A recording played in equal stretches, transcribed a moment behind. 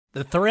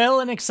The thrill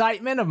and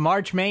excitement of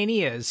March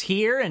Mania is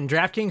here, and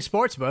DraftKings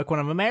Sportsbook, one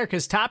of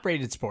America's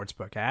top-rated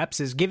sportsbook apps,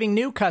 is giving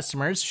new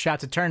customers a shot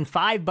to turn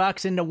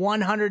 $5 into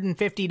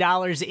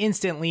 $150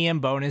 instantly in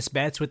bonus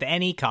bets with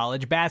any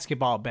college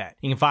basketball bet.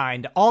 You can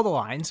find all the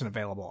lines and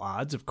available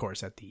odds, of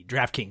course, at the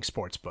DraftKings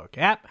Sportsbook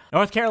app.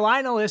 North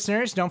Carolina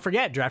listeners, don't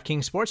forget,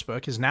 DraftKings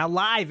Sportsbook is now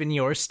live in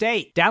your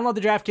state. Download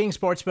the DraftKings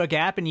Sportsbook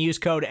app and use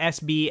code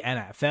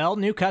SBNFL.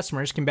 New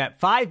customers can bet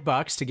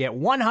 $5 to get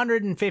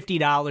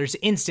 $150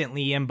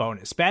 instantly in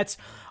bonus bets,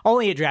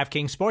 only at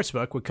DraftKings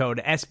Sportsbook with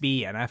code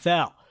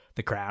SBNFL.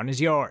 The crown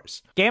is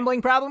yours.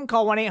 Gambling problem?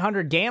 Call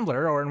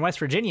 1-800-GAMBLER, or in West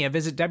Virginia,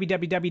 visit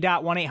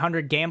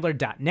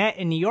www.1800gambler.net.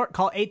 In New York,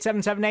 call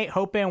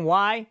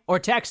 877-8-HOPE-NY or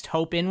text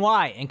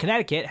HOPE-NY. In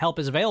Connecticut, help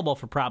is available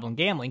for problem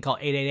gambling. Call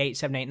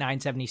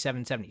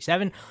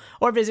 888-789-7777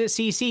 or visit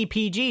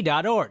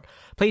ccpg.org.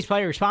 Please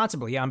play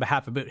responsibly on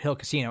behalf of Boot Hill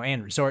Casino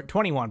and Resort.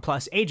 21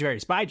 plus, age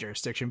varies by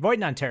jurisdiction. Void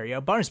in Ontario.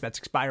 Bonus bets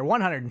expire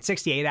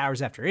 168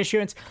 hours after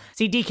issuance.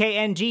 See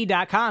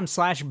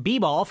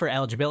dkng.com/bball for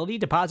eligibility,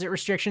 deposit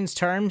restrictions,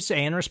 terms,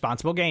 and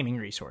responsible gaming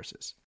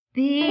resources.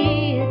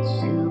 Be it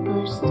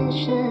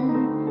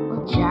superstition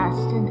or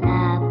just an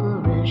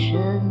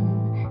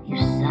apparition, you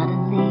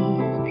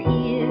suddenly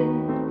appear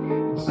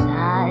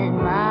inside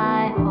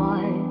my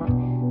heart.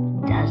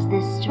 Does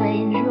this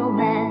strange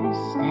romance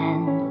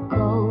stand the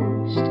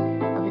ghost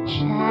of a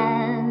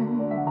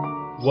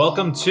chance?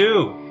 Welcome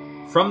to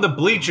From the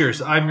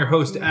Bleachers. I'm your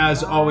host,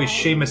 as always,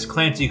 Seamus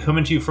Clancy,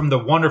 coming to you from the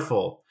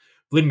wonderful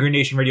Bleeding Green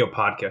Nation Radio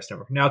Podcast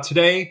Network. Now,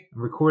 today,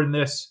 I'm recording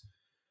this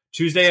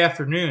Tuesday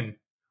afternoon.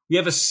 We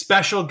have a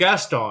special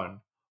guest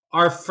on,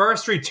 our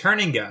first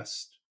returning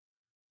guest,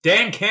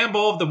 Dan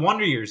Campbell of the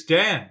Wonder Years.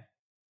 Dan.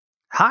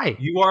 Hi.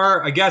 You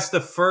are, I guess, the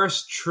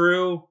first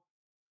true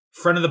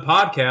friend of the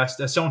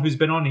podcast as someone who's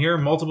been on here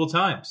multiple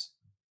times.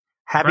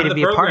 Happy to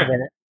be a part of it.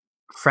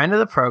 Friend of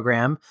the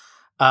program.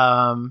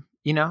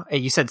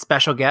 You said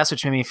special guest,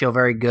 which made me feel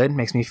very good.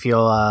 Makes me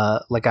feel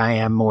like I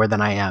am more than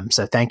I am.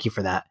 So thank you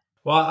for that.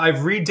 Well, I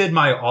redid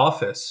my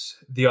office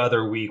the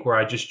other week where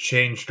I just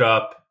changed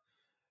up,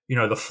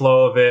 the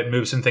flow of it,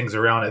 moved some things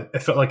around.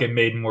 It felt like it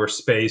made more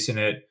space and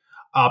it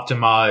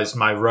optimized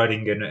my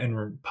writing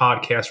and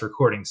podcast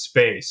recording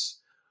space.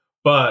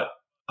 But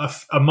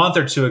a month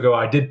or two ago,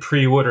 I did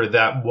pre-order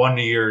that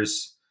Wonder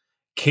Years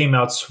Came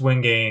Out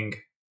Swinging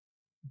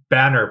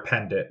banner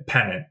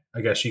pennant,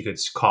 I guess you could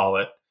call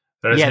it.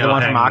 That is the now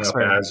one from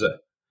Oxford.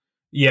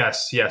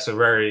 Yes,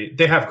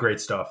 they have great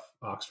stuff,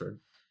 Oxford.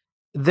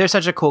 They're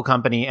such a cool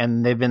company,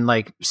 and they've been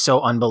like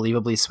so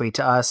unbelievably sweet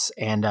to us.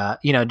 And,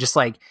 just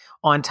like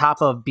on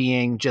top of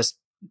being just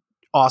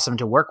awesome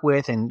to work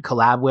with and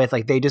collab with,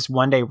 like they just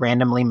one day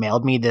randomly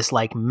mailed me this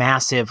like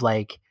massive,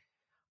 like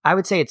I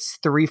would say it's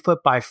 3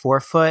 foot by 4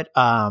 foot.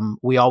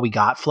 We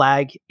got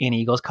flag in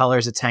Eagles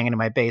colors. It's hanging in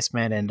my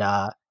basement,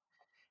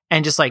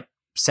 and just like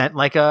sent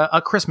like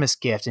a Christmas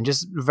gift, and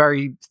just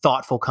very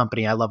thoughtful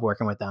company. I love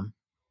working with them.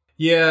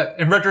 Yeah.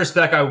 In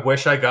retrospect, I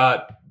wish I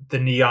got the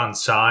neon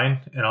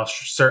sign, and I'll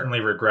certainly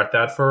regret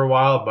that for a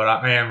while, but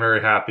I am very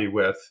happy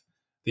with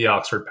the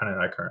Oxford pennant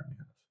I currently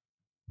have.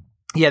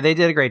 Yeah, they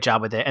did a great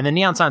job with it. And the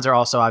neon signs are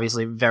also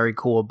obviously very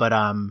cool, but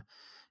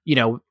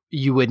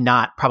you would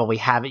not probably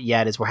have it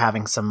yet, as we're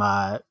having some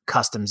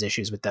customs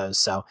issues with those.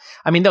 So,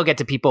 I mean, they'll get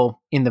to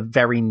people in the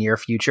very near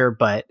future,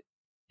 but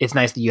it's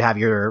nice that you have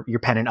your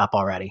pennant up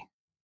already.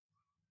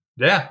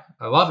 Yeah,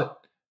 I love it.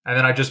 And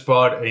then I just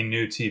bought a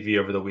new TV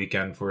over the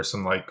weekend for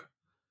some like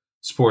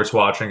sports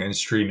watching and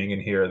streaming in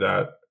here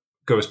that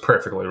goes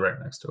perfectly right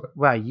next to it.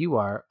 Wow, you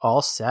are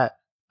all set.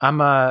 I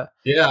got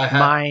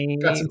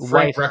some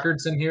Frank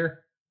records in here.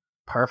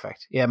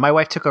 Perfect. Yeah, my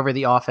wife took over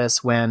the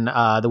office when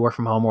the work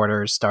from home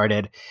orders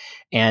started,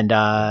 and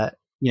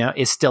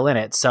is still in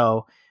it.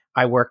 So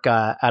I work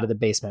out of the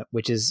basement,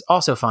 which is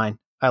also fine.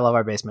 I love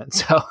our basement,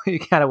 so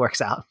it kind of works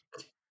out.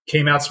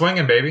 Came out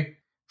swinging, baby.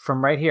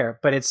 From right here,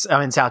 but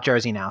I'm in South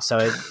Jersey now, so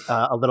it's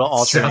a little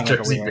alternating. South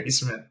Jersey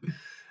basement.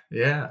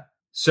 Yeah.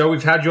 So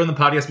we've had you on the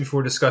podcast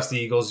before to discuss the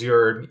Eagles.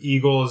 You're an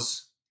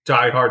Eagles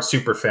diehard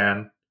super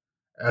fan,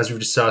 as we've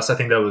discussed. I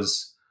think that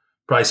was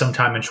probably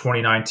sometime in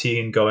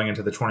 2019, going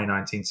into the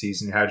 2019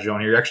 season. You had you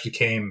on here. You actually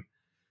came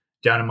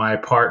down to my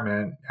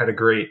apartment, had a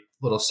great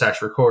little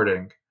sesh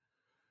recording.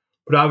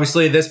 But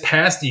obviously, this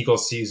past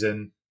Eagles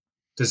season,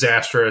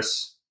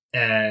 disastrous.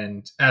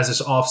 And as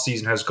this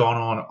offseason has gone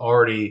on,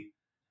 already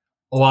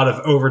a lot of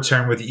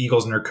overturn with the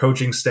Eagles and their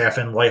coaching staff,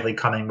 and likely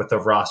coming with the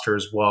roster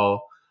as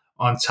well,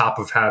 on top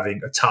of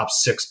having a top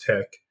 6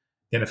 pick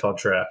in the NFL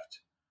draft.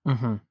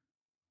 Mm-hmm.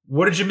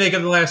 What did you make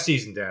of the last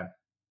season, Dan?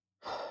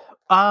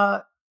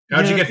 How'd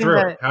you get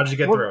through it? How did you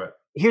get through it?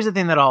 Here's the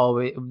thing that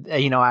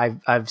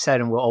I've said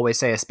and will always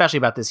say, especially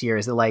about this year,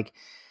 is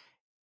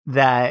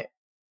that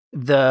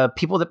the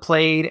people that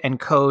played and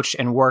coached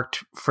and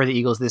worked for the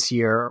Eagles this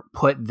year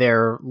put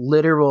their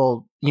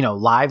literal,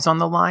 lives on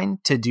the line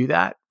to do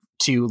that,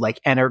 to like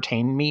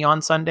entertain me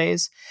on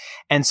Sundays.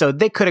 And so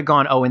they could have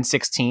gone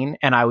 0-16,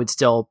 and I would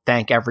still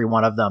thank every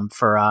one of them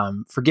for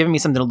giving me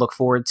something to look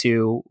forward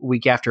to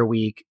week after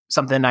week,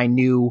 something I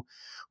knew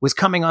was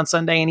coming on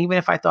Sunday. And even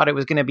if I thought it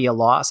was going to be a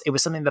loss, it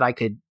was something that I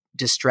could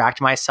distract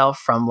myself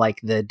from like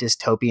the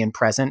dystopian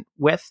present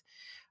with.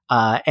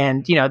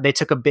 And, they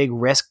took a big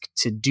risk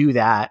to do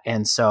that.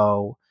 And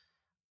so,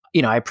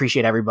 I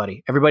appreciate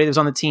everybody that was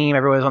on the team,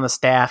 everyone that was on the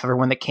staff,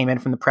 everyone that came in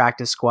from the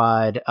practice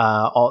squad,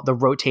 all the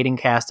rotating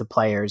cast of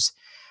players.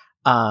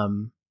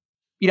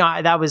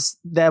 That was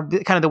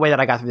kind of the way that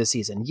I got through the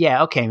season.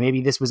 Yeah. Okay.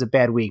 Maybe this was a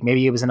bad week.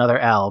 Maybe it was another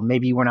L.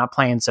 Maybe we're not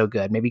playing so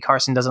good. Maybe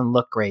Carson doesn't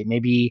look great.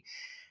 Maybe,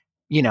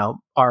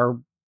 our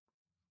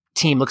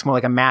team looks more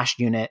like a MASH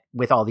unit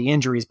with all the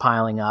injuries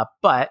piling up,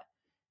 but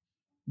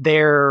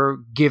they're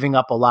giving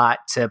up a lot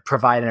to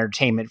provide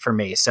entertainment for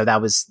me. So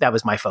that was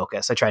my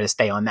focus. I try to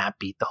stay on that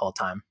beat the whole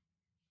time.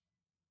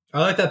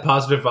 I like that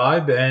positive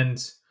vibe, and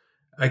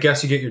I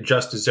guess you get your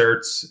just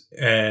desserts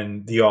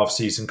and the off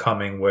season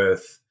coming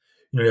with,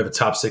 you have a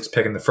top 6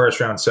 pick in the first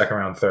round, second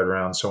round, third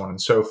round, so on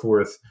and so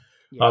forth.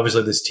 Yeah.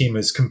 Obviously, this team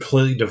is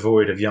completely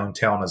devoid of young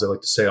talent, as I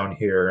like to say on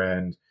here,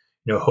 and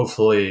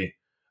hopefully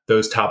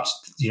those top,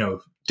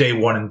 day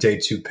 1 and day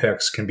 2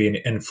 picks can be an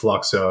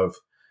influx of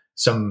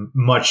some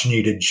much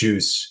needed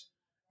juice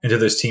into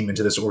this team,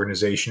 into this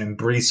organization, and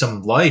breathe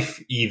some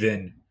life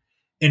even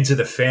into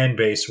the fan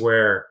base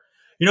where,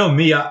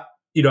 me,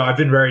 I've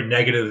been very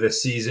negative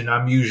this season.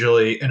 I'm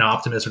usually an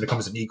optimist when it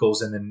comes to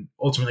Eagles, and then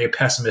ultimately a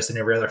pessimist in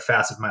every other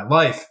facet of my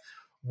life,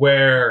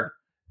 where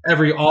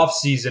every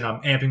offseason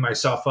I'm amping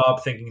myself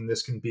up thinking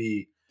this can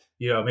be,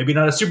 maybe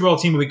not a Super Bowl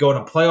team, but we go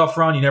on a playoff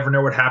run. You never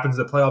know what happens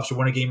in the playoffs. You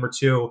win a game or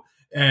two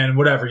and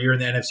whatever, you're in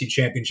the NFC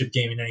Championship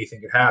game and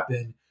anything could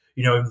happen.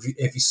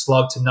 If you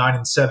slug to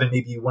 9-7,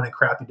 maybe you win a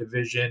crappy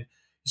division,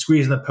 you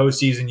squeeze in the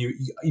postseason, you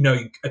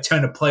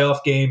attend a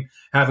playoff game,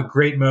 have a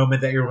great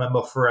moment that you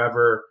remember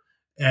forever.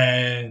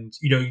 And,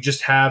 you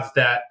just have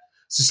that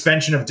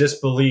suspension of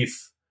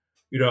disbelief,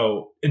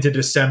 into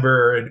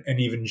December and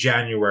even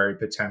January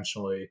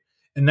potentially.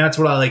 And that's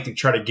what I like to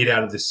try to get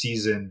out of the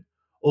season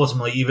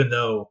ultimately, even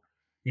though,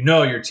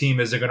 your team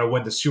isn't going to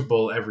win the Super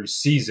Bowl every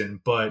season.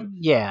 But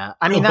yeah,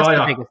 I mean, that's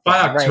the biggest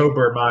by thing,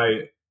 October,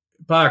 right?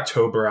 By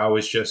October, I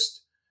was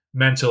just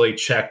mentally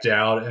checked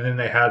out. And then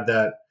they had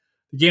the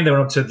game they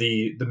went up to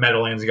the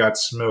Meadowlands and got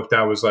smoked.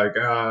 I was like,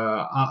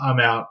 I'm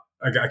out.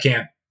 I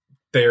can't.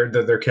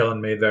 They're killing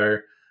me.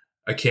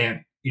 I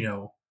can't,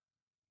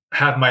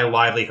 have my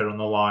livelihood on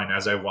the line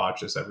as I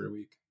watch this every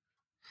week.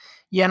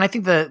 Yeah, and I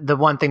think the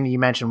one thing that you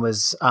mentioned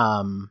was,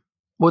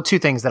 two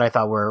things that I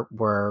thought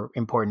were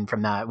important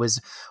from that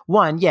was,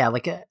 one, yeah,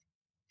 like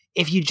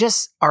if you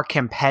just are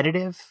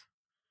competitive,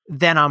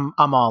 then I'm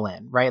all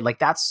in, right?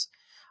 Like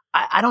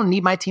I don't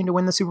need my team to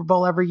win the Super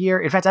Bowl every year.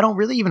 In fact, I don't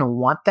really even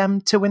want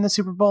them to win the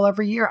Super Bowl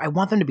every year. I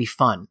want them to be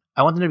fun.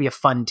 I want them to be a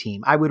fun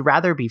team. I would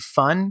rather be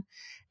fun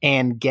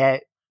and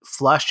get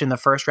flushed in the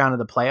first round of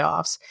the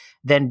playoffs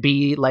than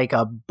be like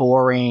a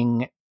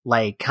boring,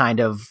 like kind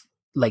of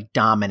like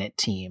dominant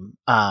team.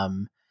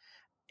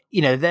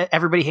 That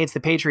everybody hates the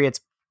Patriots.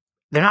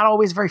 They're not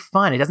always very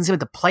fun. It doesn't seem like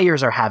the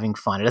players are having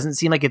fun. It doesn't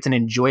seem like it's an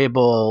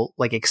enjoyable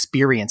like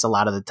experience a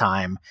lot of the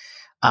time.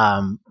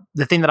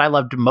 The thing that I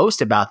loved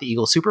most about the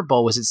Eagles Super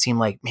Bowl was it seemed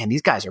like, man,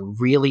 these guys are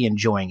really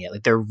enjoying it.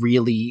 Like they're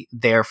really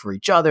there for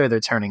each other. They're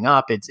turning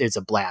up. It's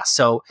a blast.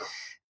 So,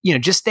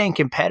 just staying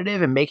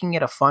competitive and making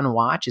it a fun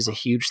watch is a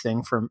huge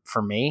thing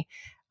for me.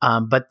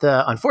 But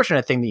the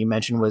unfortunate thing that you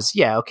mentioned was,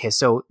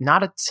 so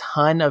not a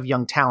ton of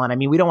young talent. I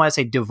mean, we don't want to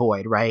say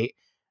devoid, right?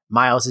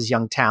 Miles is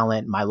young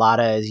talent.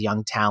 Mailata is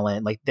young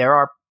talent. Like there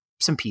are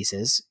some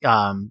pieces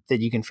that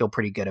you can feel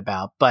pretty good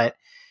about, but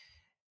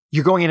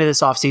you're going into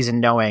this offseason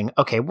knowing,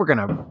 okay, we're going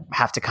to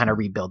have to kind of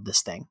rebuild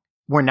this thing.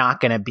 We're not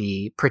going to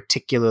be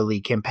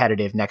particularly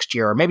competitive next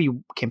year, or maybe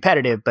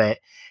competitive, but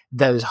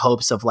those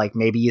hopes of like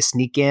maybe you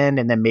sneak in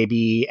and then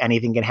maybe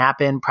anything can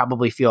happen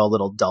probably feel a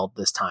little dulled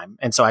this time.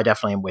 And so I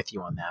definitely am with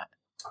you on that.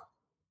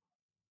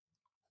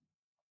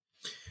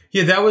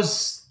 Yeah, that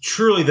was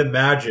truly the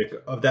magic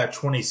of that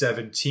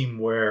 2017,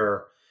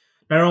 where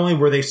not only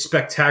were they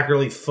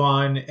spectacularly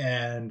fun,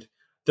 and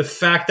the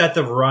fact that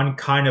the run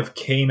kind of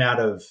came out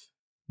of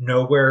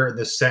nowhere in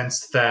the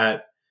sense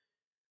that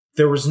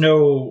there was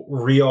no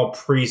real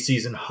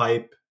preseason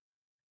hype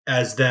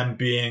as them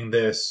being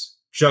this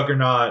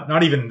juggernaut,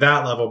 not even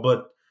that level,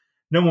 but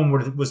no one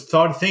was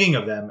thinking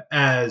of them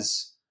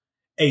as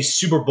a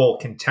Super Bowl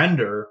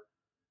contender.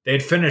 They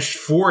had finished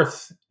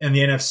 4th in the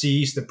NFC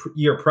East the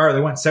year prior.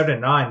 They went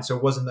 7-9, so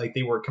it wasn't like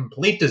they were a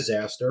complete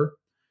disaster.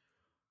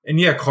 And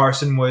yeah,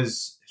 Carson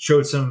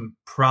showed some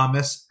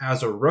promise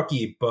as a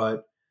rookie,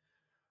 but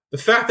the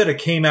fact that it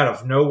came out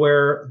of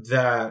nowhere,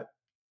 that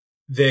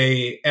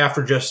they,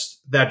 after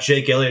just that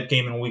Jake Elliott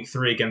game in week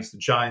 3 against the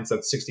Giants,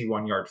 that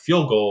 61-yard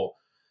field goal,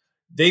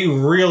 they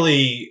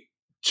really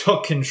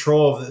took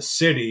control of the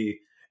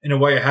city in a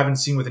way I haven't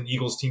seen with an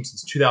Eagles team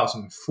since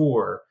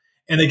 2004.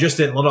 And they just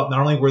didn't let up. Not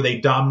only were they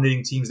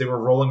dominating teams, they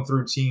were rolling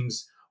through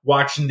teams.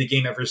 Watching the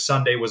game every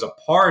Sunday was a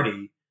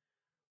party.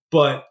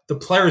 But the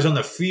players on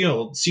the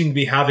field seemed to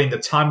be having the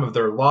time of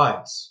their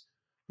lives,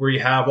 where you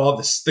have all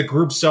the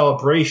group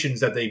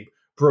celebrations that they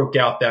broke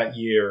out that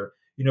year.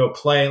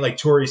 Playing like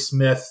Torrey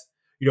Smith,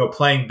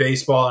 playing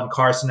baseball and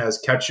Carson as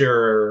catcher,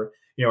 or,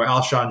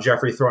 Alshon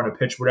Jeffrey throwing a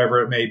pitch, whatever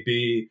it may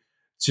be,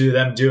 to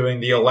them doing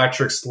the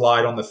electric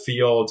slide on the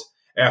field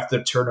after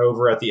the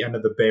turnover at the end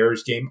of the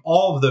Bears game.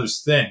 All of those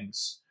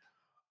things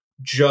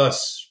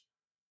just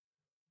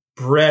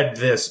bred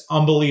this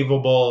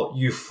unbelievable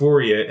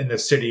euphoria in the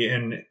city.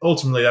 And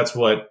ultimately, that's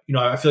what,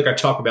 I feel like I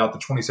talk about the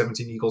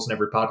 2017 Eagles in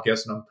every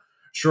podcast, and I'm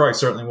sure I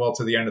certainly will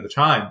to the end of the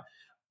time.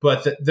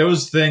 But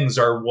those things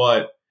are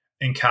what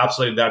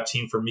encapsulated that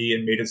team for me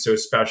and made it so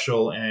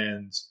special.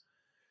 And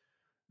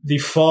the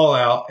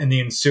fallout in the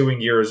ensuing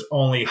years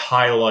only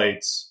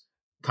highlights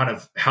kind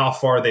of how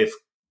far they've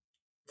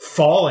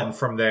fallen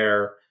from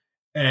there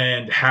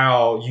and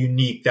how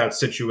unique that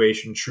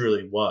situation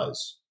truly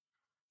was.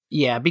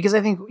 Yeah, because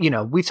I think,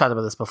 we've talked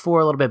about this before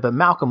a little bit, but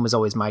Malcolm was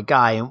always my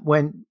guy. And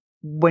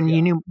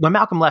when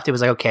Malcolm left, it was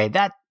like, okay,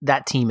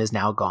 that team is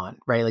now gone,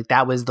 right? Like,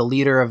 that was the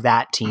leader of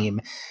that team.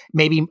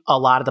 Maybe a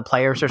lot of the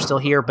players are still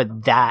here,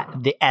 but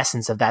the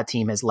essence of that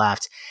team has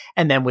left.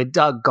 And then with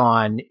Doug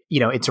gone,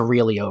 it's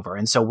really over.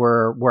 And so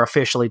we're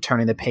officially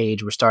turning the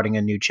page. We're starting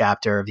a new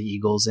chapter of the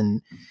Eagles.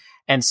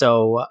 And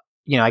so,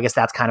 I guess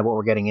that's kind of what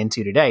we're getting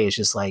into today, is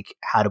just like,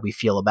 how do we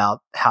feel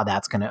about how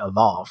that's going to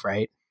evolve,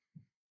 right?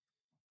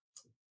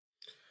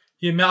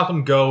 Yeah,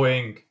 Malcolm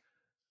going,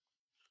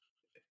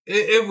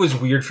 it was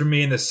weird for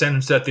me in the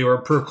sense that they were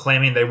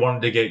proclaiming they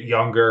wanted to get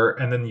younger,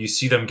 and then you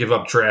see them give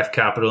up draft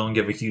capital and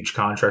give a huge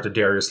contract to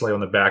Darius Slay on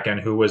the back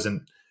end, who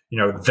wasn't,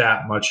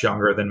 that much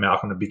younger than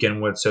Malcolm to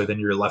begin with. So then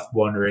you're left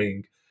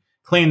wondering,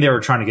 claim they were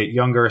trying to get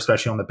younger,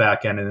 especially on the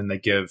back end, and then they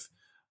give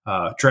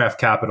draft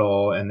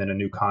capital and then a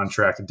new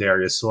contract to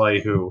Darius Slay,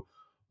 who,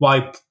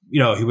 while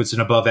he was an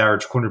above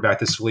average cornerback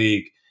this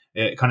league,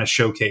 it kind of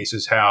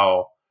showcases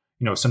how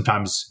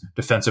sometimes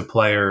defensive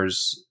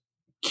players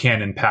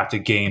can impact a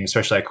game,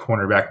 especially at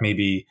cornerback,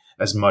 maybe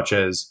as much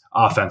as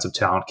offensive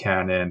talent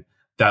can. And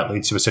that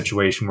leads to a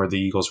situation where the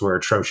Eagles were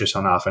atrocious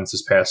on offense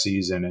this past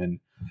season and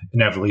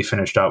inevitably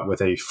finished up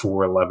with a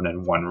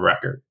 4-11-1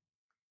 record.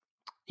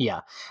 Yeah.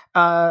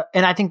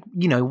 And I think,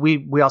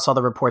 we all saw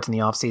the reports in the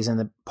offseason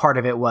that part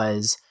of it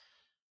was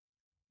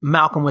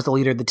Malcolm was the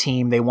leader of the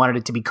team. They wanted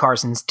it to be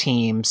Carson's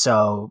team.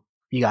 So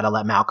you got to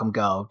let Malcolm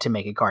go to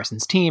make it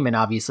Carson's team. And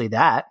obviously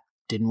that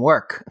didn't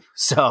work.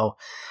 So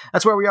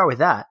that's where we are with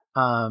that.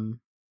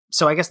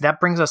 So I guess that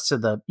brings us to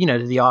the,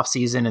 to the off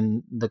season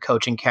and the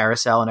coaching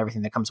carousel and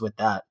everything that comes with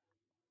that.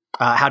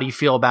 How do you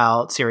feel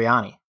about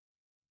Sirianni?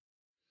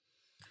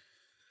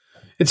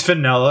 It's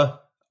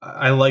vanilla.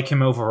 I like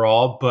him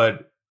overall,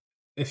 but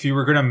if you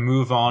were going to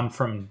move on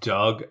from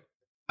Doug,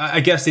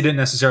 I guess they didn't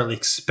necessarily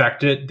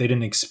expect it. They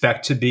didn't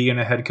expect to be in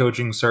a head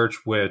coaching search,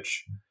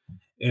 which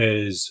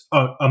is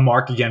a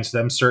mark against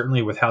them,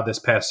 certainly with how this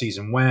past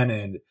season went.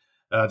 And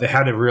they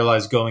had to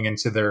realize going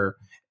into their,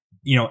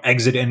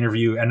 exit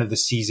interview, end of the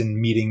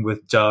season meeting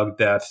with Doug,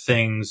 that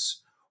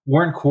things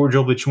weren't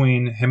cordial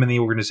between him and the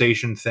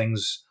organization.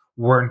 Things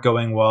weren't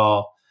going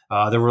well.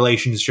 The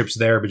relationships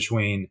there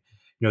between,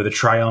 the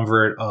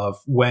triumvirate of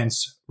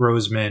Wentz,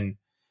 Roseman,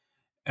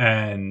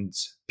 and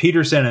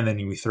Peterson, and then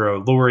we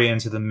throw Lurie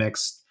into the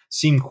mix,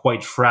 seemed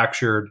quite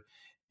fractured.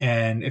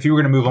 And if you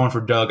were going to move on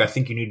for Doug, I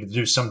think you needed to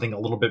do something a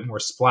little bit more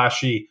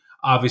splashy.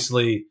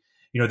 Obviously,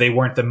 they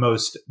weren't the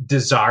most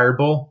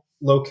desirable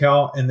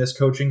locale in this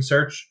coaching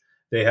search.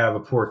 They have a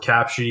poor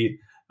cap sheet.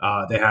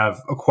 They have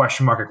a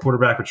question mark at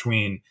quarterback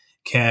between,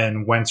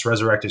 can Wentz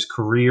resurrect his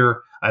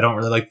career? I don't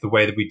really like the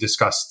way that we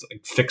discussed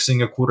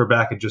fixing a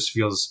quarterback. It just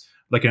feels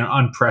like an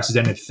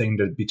unprecedented thing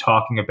to be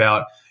talking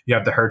about. You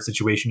have the Hurts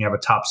situation. You have a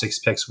top 6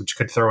 picks, which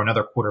could throw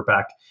another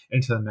quarterback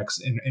into the mix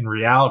in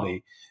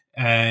reality.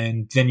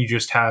 And then you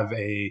just have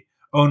a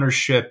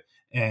ownership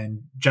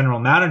and general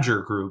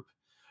manager group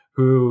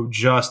who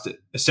just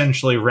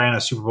essentially ran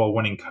a Super Bowl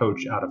winning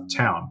coach out of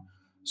town.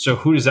 So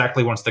who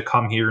exactly wants to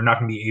come here? You're not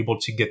going to be able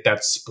to get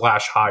that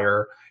splash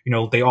hire.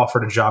 They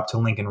offered a job to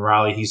Lincoln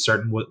Riley. He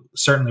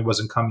certainly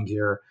wasn't coming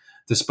here,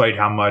 despite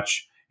how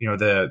much,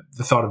 the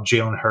thought of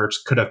Jalen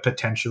Hurts could have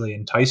potentially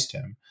enticed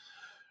him.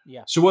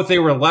 Yeah. So what they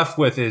were left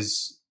with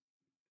is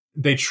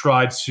they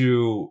tried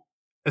to,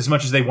 as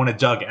much as they wanted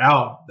Doug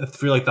out, I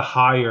feel like the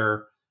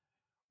hire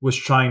was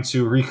trying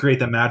to recreate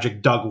the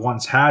magic Doug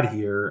once had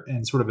here,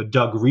 and sort of a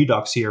Doug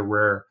redux here,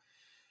 where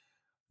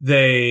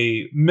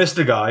they missed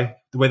a guy.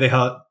 The way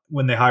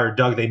when they hired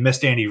Doug, they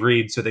missed Andy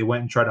Reid, so they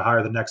went and tried to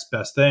hire the next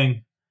best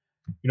thing.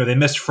 They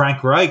missed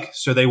Frank Reich,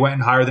 so they went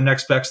and hired the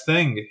next best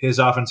thing. His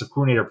offensive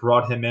coordinator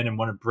brought him in and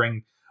wanted to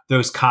bring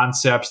those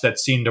concepts that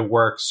seemed to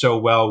work so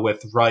well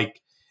with Reich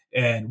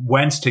and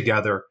Wentz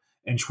together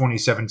in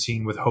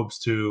 2017, with hopes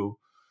to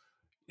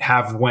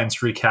have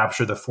Wentz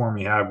recapture the form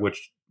he had,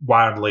 which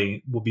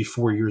wildly will be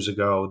 4 years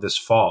ago this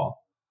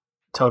fall.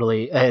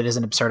 Totally. It is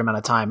an absurd amount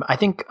of time. I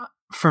think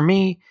for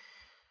me,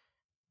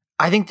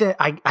 I think that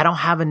I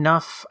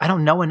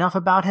don't know enough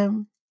about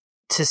him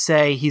to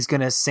say he's going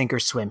to sink or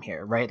swim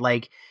here, right?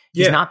 Like,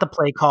 he's not the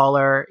play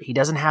caller. He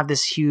doesn't have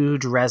this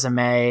huge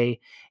resume.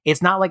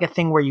 It's not like a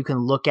thing where you can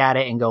look at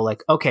it and go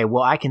like, okay,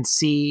 well, I can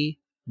see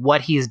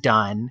what he's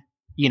done,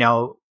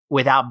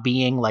 without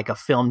being like a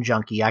film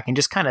junkie. I can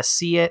just kind of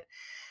see it.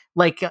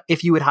 Like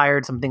if you had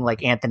hired something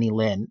like Anthony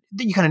Lynn,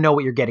 you kind of know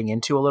what you're getting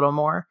into a little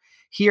more.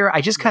 Here,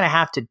 I just kind of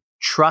have to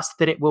trust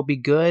that it will be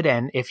good.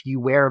 And if you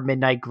wear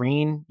midnight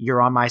green,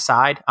 you're on my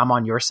side. I'm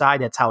on your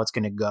side. That's how it's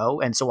going to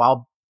go. And so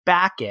I'll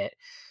back it.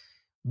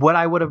 What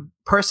I would have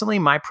personally,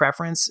 my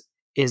preference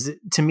is,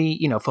 to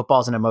me,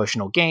 football is an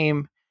emotional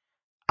game.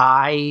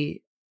 I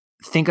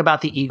think about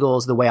the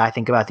Eagles the way I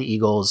think about the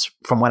Eagles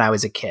from when I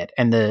was a kid.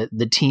 And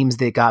the teams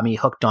that got me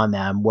hooked on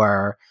them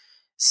were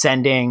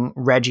sending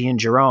Reggie and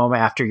Jerome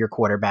after your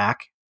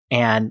quarterback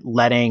and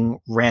letting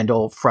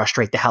Randall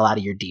frustrate the hell out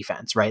of your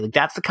defense, right? Like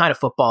that's the kind of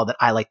football that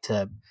I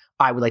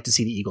would like to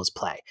see the Eagles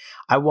play.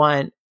 I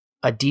want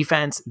a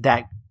defense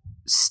that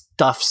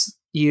stuffs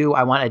you.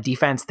 I want a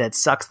defense that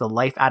sucks the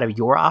life out of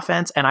your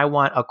offense. And I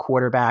want a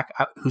quarterback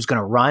who's going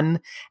to run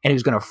and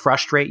who's going to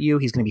frustrate you.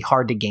 He's going to be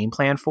hard to game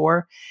plan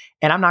for.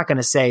 And I'm not going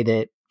to say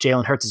that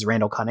Jalen Hurts is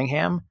Randall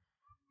Cunningham,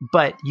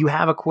 but you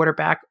have a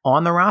quarterback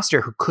on the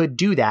roster who could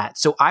do that.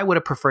 So I would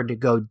have preferred to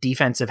go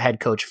defensive head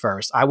coach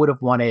first. I would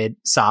have wanted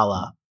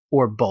Saleh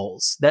or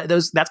Bowles.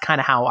 That's kind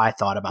of how I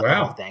thought about the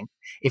whole thing.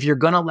 If you're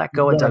going to let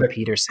go of Doug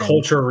Peterson,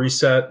 culture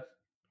reset.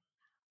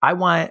 I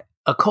want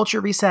a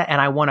culture reset,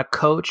 and I want a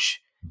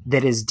coach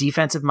that is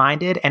defensive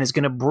minded and is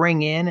going to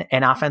bring in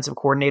an offensive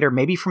coordinator,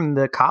 maybe from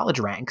the college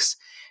ranks,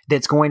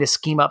 that's going to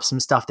scheme up some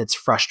stuff that's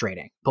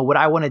frustrating. But what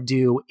I want to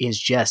do is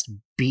just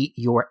beat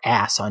your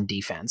ass on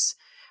defense.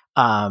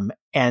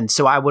 And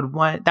so I would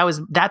want,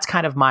 that's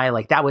kind of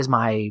my, that was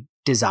my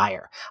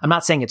desire. I'm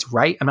not saying it's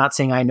right. I'm not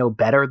saying I know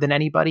better than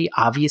anybody.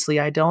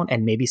 Obviously I don't.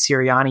 And maybe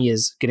Sirianni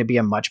is going to be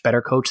a much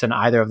better coach than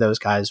either of those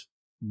guys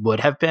would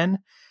have been.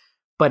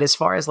 But as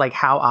far as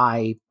how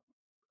I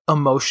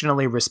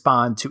emotionally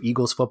respond to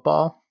Eagles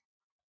football,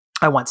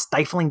 I want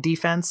stifling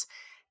defense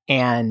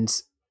and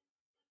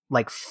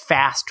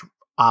fast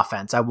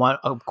offense. I want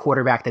a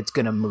quarterback that's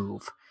going to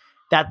move.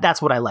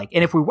 That's what I like.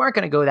 And if we weren't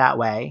going to go that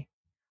way,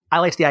 I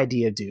liked the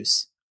idea of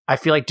Deuce. I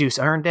feel like Deuce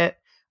earned it.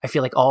 I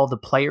feel like all the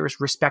players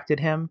respected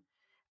him.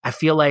 I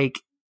feel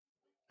like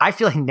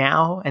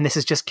now, and this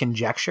is just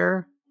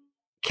conjecture,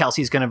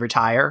 Kelsey's going to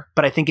retire.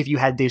 But I think if you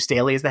had Deuce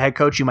Staley as the head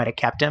coach, you might have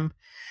kept him.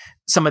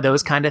 Some of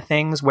those kind of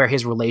things where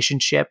his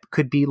relationship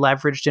could be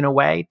leveraged in a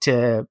way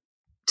to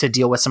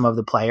deal with some of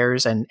the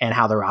players and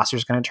how the roster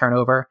is going to turn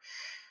over.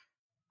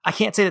 I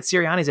can't say that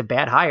Sirianni's a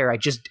bad hire.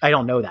 I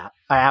don't know that.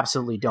 I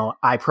absolutely don't.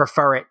 I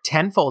prefer it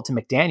tenfold to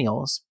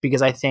McDaniels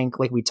because I think,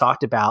 like we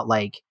talked about,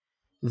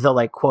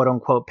 the quote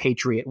unquote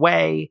Patriot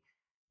way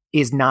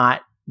is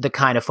not the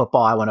kind of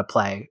football I want to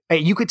play.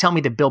 You could tell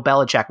me that Bill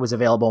Belichick was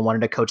available and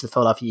wanted to coach the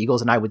Philadelphia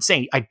Eagles, and I would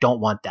say, I don't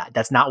want that.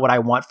 That's not what I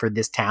want for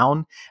this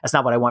town. That's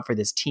not what I want for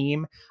this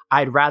team.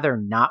 I'd rather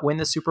not win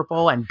the Super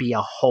Bowl and be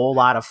a whole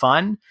lot of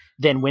fun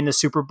than win the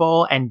Super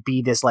Bowl and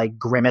be this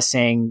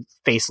grimacing,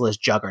 faceless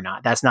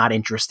juggernaut. That's not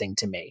interesting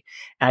to me.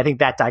 And I think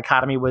that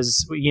dichotomy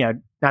was,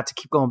 not to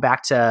keep going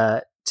back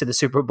to the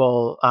Super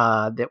Bowl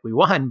that we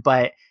won,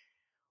 but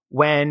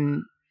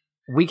when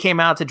we came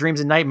out to Dreams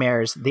and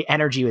Nightmares, the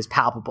energy was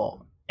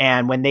palpable.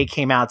 And when they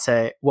came out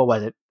to, what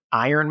was it?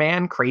 Iron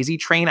Man, Crazy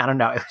Train? I don't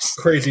know. It was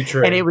Crazy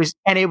Train.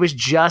 And it was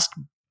just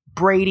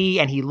Brady,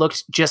 and he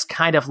looked just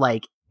kind of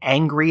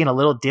angry and a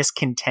little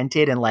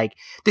discontented and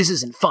this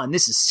isn't fun.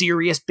 This is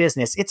serious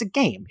business. It's a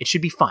game. It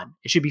should be fun.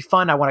 It should be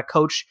fun. I want a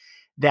coach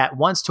that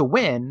wants to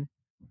win,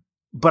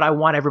 but I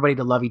want everybody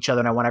to love each other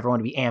and I want everyone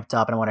to be amped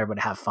up and I want everyone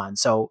to have fun.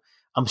 So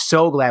I'm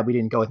so glad we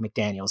didn't go with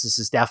McDaniels. This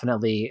is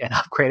definitely an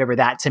upgrade over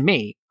that to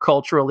me.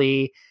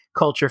 Culturally,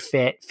 culture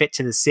fit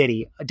to the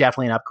city,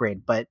 definitely an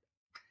upgrade. But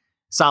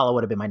Saleh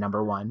would have been my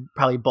number one.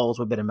 Probably Bowles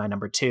would have been my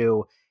number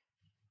two.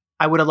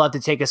 I would have loved to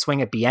take a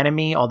swing at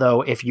Bieniemy,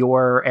 although if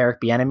you're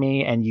Eric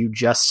Bieniemy and you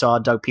just saw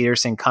Doug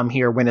Peterson come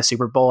here, win a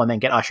Super Bowl, and then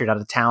get ushered out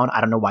of town,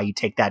 I don't know why you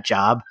take that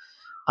job.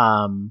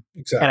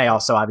 Exactly. And I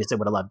also obviously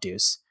would have loved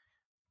Deuce.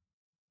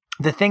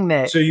 The thing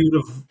that... So you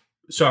would have...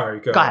 Sorry,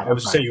 go ahead. I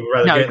would say you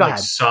would rather get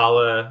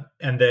Saleh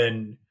and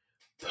then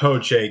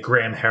poach a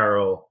Graham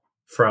Harrell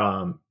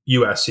from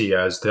USC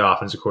as the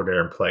offensive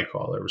coordinator and play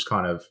caller. It was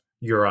kind of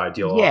your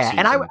ideal. Yeah,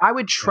 and I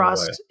would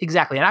trust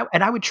exactly,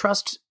 and I would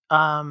trust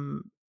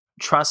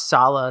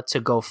Saleh to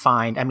go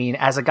find. I mean,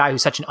 as a guy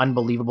who's such an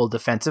unbelievable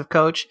defensive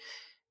coach,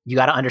 you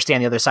got to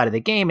understand the other side of the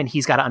game, and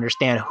he's got to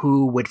understand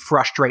who would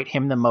frustrate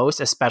him the most,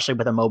 especially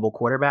with a mobile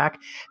quarterback.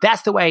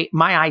 That's the way,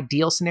 my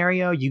ideal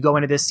scenario, you go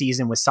into this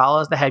season with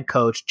Saleh as the head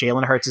coach,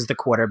 Jalen Hurts as the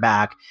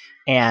quarterback,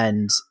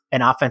 and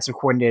an offensive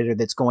coordinator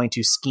that's going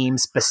to scheme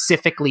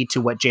specifically to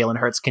what Jalen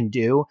Hurts can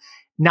do.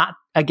 Not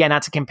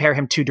to compare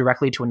him too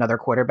directly to another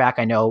quarterback.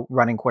 I know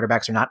running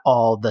quarterbacks are not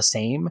all the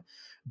same,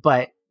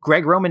 but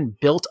Greg Roman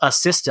built a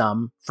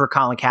system for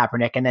Colin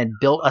Kaepernick and then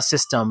built a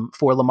system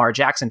for Lamar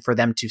Jackson for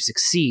them to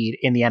succeed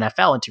in the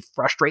NFL and to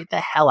frustrate the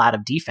hell out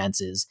of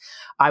defenses.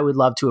 I would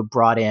love to have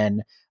brought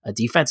in a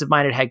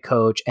defensive-minded head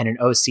coach and an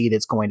OC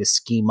that's going to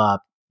scheme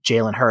up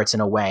Jalen Hurts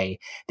in a way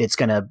that's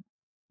going to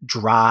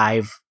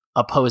drive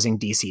opposing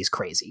DCs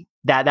crazy.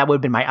 That would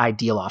have been my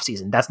ideal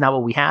offseason. That's not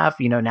what we have.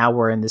 Now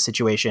we're in this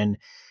situation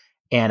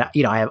And,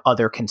 I have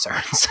other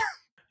concerns.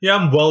 Yeah,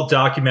 I'm well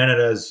documented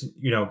as,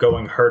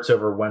 going Hurts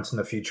over Wentz in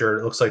the future.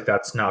 It looks like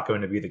that's not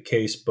going to be the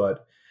case.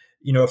 But,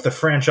 if the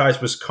franchise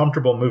was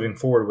comfortable moving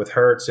forward with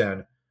Hurts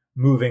and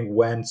moving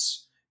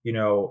Wentz, in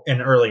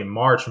early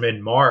March,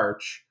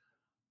 mid-March,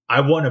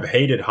 I wouldn't have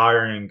hated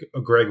hiring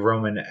Greg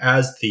Roman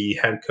as the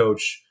head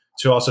coach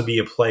to also be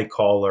a play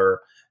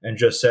caller and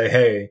just say,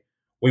 hey,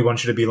 we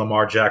want you to be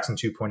Lamar Jackson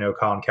 2.0,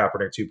 Colin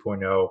Kaepernick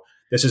 2.0.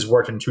 This has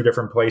worked in two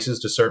different places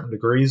to certain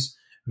degrees.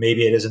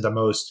 Maybe it isn't the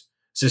most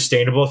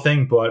sustainable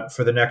thing, but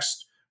for the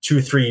next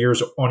 2-3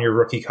 years on your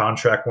rookie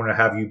contract, we're going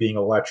to have you being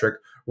electric.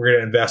 We're going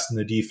to invest in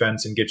the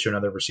defense and get you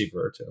another receiver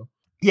or two.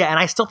 Yeah, and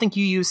I still think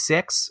you use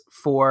 6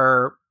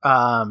 for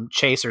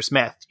Chase or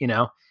Smith,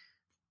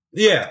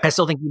 Yeah. I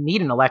still think you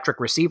need an electric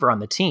receiver on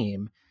the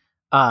team.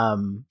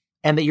 And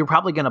that you're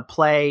probably going to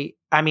play.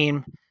 I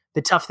mean,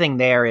 the tough thing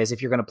there is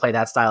if you're going to play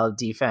that style of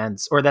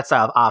defense or that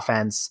style of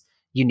offense,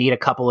 you need a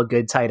couple of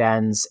good tight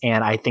ends.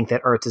 And I think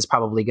that Ertz is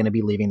probably going to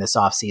be leaving this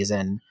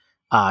offseason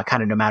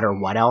kind of no matter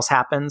what else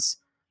happens.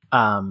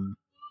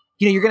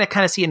 You're going to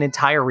kind of see an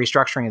entire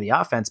restructuring of the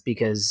offense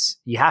because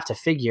you have to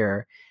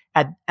figure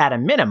at a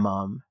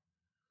minimum,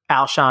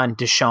 Alshon,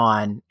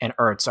 Deshaun, and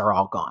Ertz are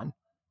all gone,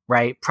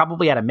 right?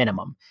 Probably at a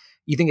minimum.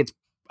 I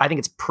think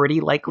it's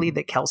pretty likely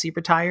that Kelce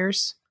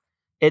retires.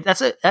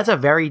 That's a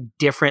very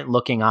different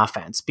looking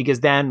offense because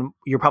then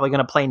you're probably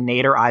going to play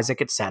Nate or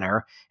Isaac at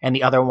center and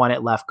the other one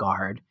at left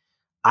guard.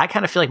 I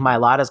kind of feel like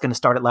Mailata is going to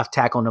start at left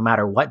tackle no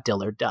matter what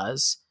Dillard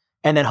does.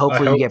 And then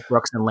hopefully you get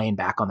Brooks and Lane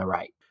back on the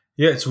right.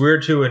 Yeah, it's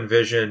weird to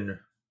envision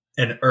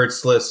an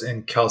Ertz-less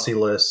and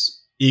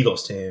Kelce-less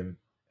Eagles team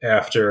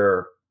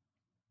after,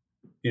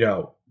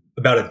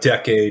 about a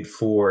decade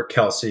for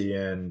Kelce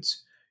and,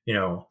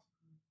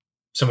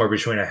 somewhere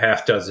between a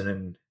half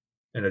dozen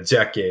and a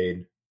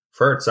decade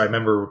for Ertz. I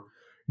remember,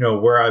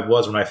 where I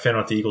was when I found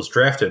out the Eagles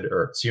drafted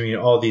Ertz.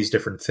 All these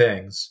different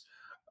things.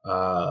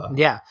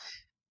 Yeah,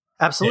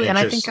 absolutely. And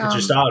I think it's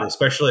just odd,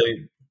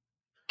 especially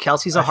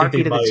Kelce's a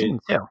heartbeat of the team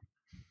too.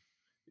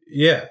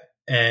 Yeah,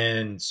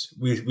 and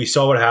we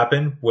saw what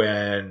happened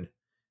when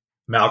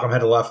Malcolm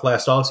had left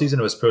last offseason.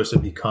 It was supposed to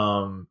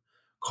become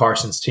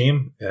Carson's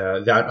team.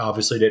 That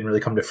obviously didn't really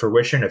come to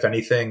fruition. If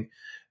anything,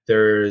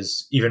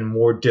 there's even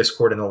more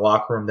discord in the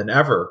locker room than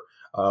ever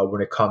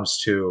when it comes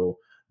to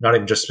not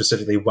even just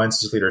specifically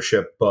Wentz's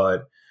leadership,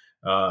 but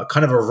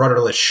kind of a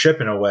rudderless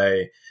ship in a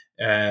way.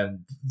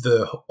 And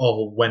the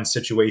whole Wentz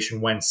situation,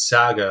 Wentz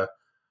saga,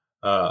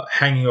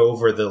 hanging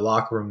over the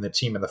locker room, the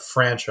team, and the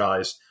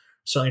franchise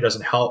certainly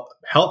doesn't help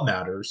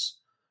matters.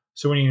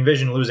 So when you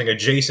envision losing a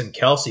Jason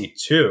Kelce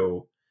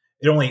too,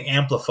 it only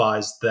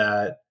amplifies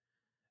that.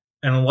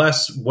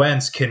 Unless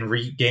Wentz can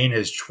regain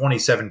his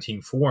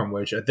 2017 form,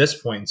 which at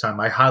this point in time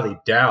I highly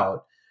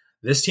doubt,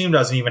 this team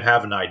doesn't even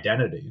have an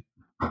identity.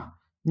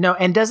 No,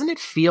 and doesn't it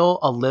feel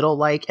a little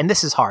like, and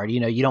this is hard,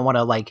 you don't want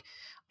to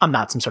I'm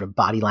not some sort of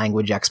body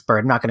language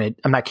expert.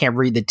 Can't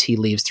read the tea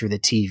leaves through the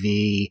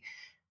TV,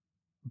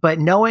 but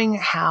knowing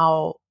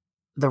how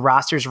the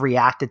rosters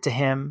reacted to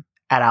him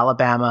at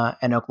Alabama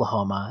and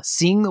Oklahoma,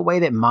 seeing the way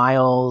that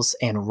Miles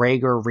and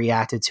Rager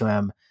reacted to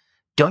him,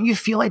 don't you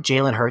feel like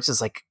Jalen Hurts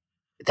is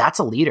that's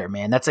a leader,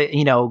 man. That's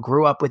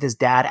grew up with his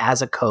dad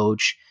as a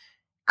coach,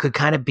 could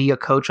kind of be a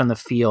coach on the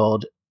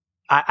field.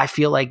 I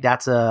feel like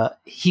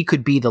he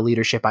could be the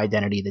leadership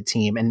identity of the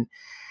team. And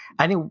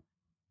I think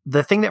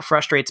the thing that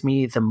frustrates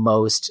me the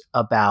most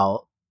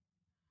about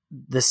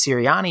the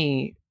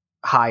Sirianni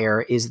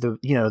hire is the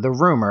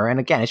rumor. And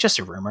again, it's just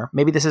a rumor.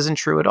 Maybe this isn't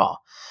true at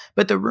all,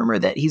 but the rumor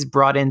that he's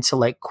brought in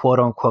to quote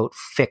unquote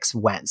fix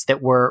Wentz,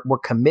 that we're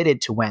committed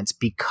to Wentz,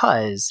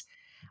 because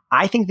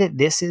I think that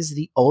this is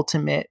the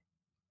ultimate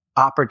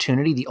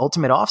opportunity, the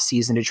ultimate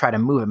offseason to try to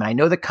move him. And I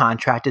know the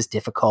contract is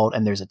difficult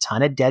and there's a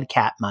ton of dead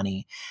cap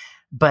money,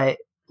 but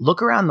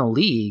look around the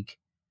league,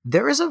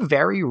 there is a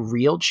very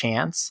real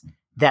chance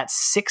that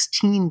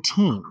 16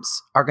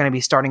 teams are going to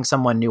be starting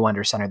someone new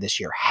under center this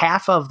year.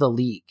 Half of the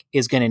league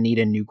is going to need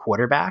a new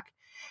quarterback,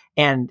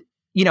 and,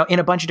 in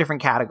a bunch of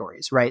different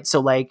categories, right?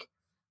 So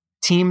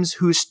teams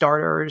whose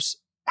starters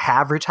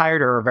have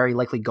retired or are very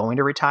likely going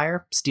to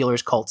retire,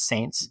 Steelers, Colts,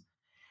 Saints.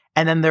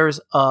 And then there's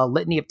a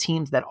litany of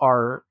teams that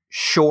are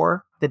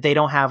sure that they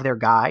don't have their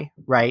guy,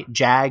 right?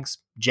 Jags,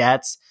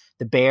 Jets,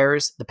 the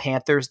Bears, the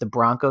Panthers, the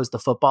Broncos, the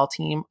football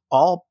team,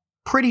 all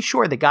pretty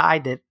sure the guy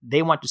that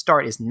they want to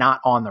start is not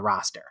on the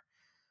roster.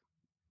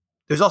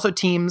 There's also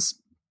teams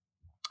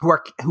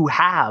who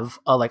have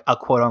a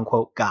quote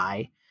unquote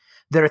guy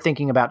that are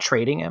thinking about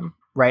trading him,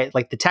 right?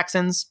 Like the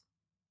Texans,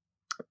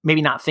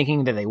 maybe not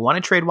thinking that they want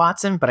to trade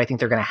Watson, but I think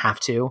they're going to have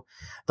to.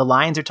 The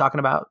Lions are talking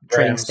about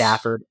trading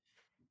Stafford.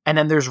 And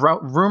then there's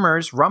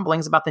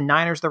rumblings about the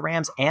Niners, the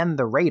Rams, and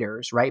the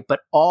Raiders, right?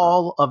 But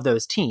all of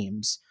those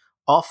teams,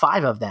 all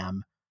 5 of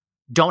them,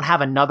 don't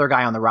have another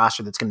guy on the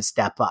roster that's going to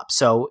step up.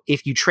 So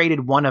if you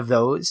traded one of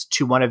those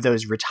to one of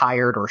those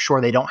retired or sure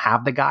they don't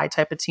have the guy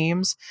type of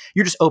teams,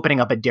 you're just opening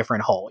up a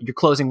different hole. You're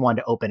closing one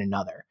to open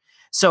another.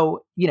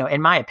 So,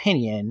 in my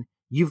opinion,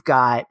 you've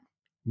got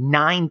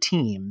 9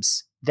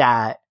 teams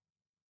that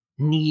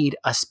need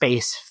a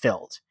space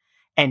filled.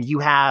 And you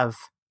have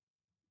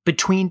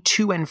between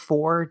 2 and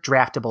 4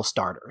 draftable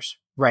starters,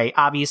 right?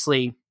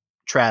 Obviously,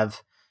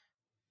 Trev,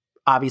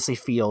 obviously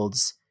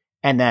Fields,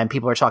 and then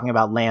people are talking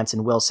about Lance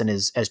and Wilson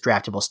as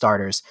draftable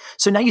starters.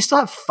 So now you still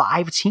have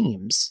 5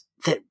 teams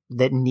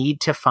that need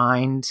to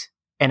find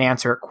an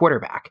answer at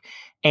quarterback.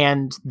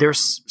 And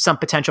there's some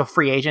potential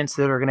free agents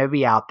that are going to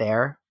be out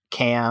there.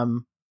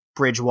 Cam,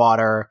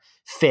 Bridgewater,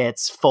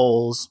 Fitz,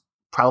 Foles,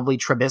 probably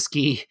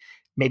Trubisky,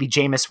 maybe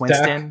Jameis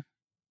Winston.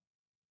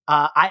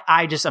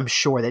 I'm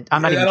sure that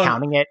I'm not even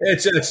counting it.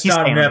 It's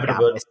not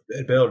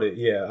inevitability.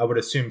 Yeah, I would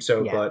assume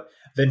so. Yeah. But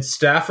then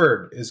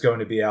Stafford is going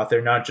to be out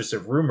there, not just a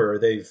rumor.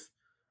 They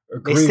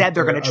said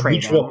they're going to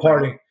trade him.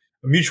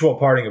 A mutual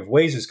parting of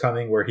ways is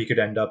coming where he could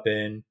end up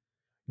in,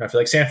 I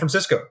feel like San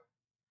Francisco.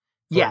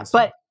 Yeah,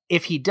 but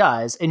if he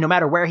does, and no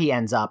matter where he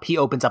ends up, he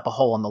opens up a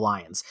hole on the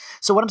Lions.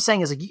 So what I'm saying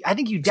is, I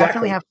think you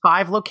definitely have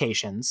 5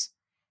 locations.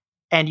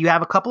 And you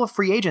have a couple of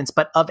free agents,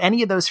 but of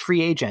any of those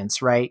free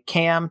agents, right?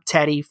 Cam,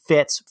 Teddy,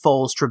 Fitz,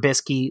 Foles,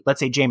 Trubisky,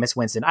 let's say Jameis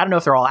Winston. I don't know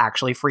if they're all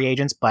actually free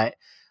agents, but,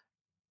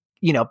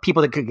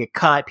 people that could get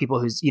cut, people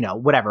who's,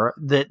 whatever,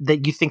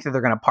 that you think that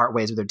they're going to part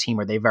ways with their team,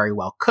 or they very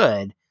well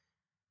could.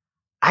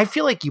 I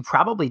feel like you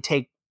probably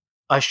take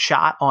a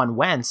shot on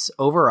Wentz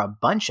over a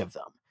bunch of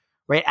them,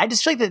 right? I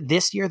just feel like that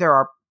this year there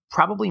are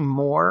probably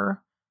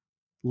more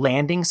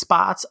landing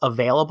spots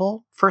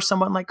available for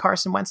someone like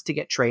Carson Wentz to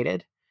get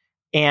traded.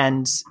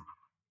 And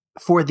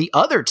for the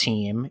other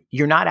team,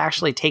 you're not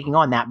actually taking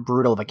on that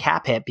brutal of a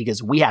cap hit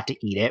because we have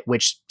to eat it,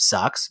 which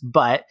sucks.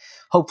 But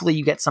hopefully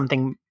you get some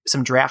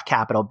draft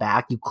capital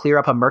back. You clear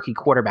up a murky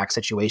quarterback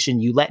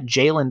situation. You let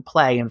Jalen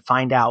play and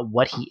find out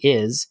what he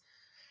is.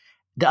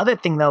 The other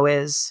thing, though,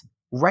 is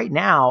right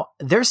now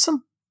there's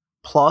some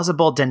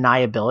plausible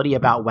deniability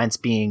about Wentz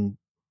being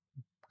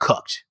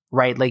cooked,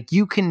 right? Like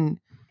you could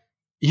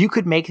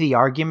make the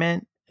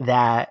argument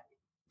that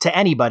to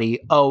anybody,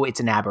 it's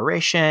an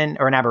aberration.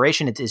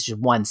 It's just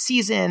one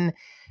season.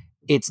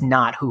 It's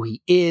not who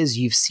he is.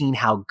 You've seen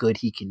how good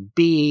he can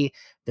be.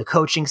 The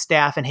coaching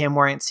staff and him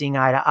weren't seeing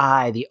eye to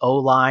eye. The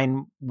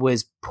O-line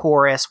was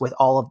porous with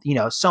all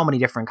of, so many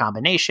different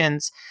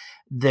combinations.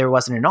 There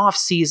wasn't an off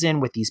season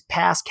with these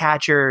pass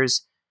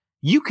catchers.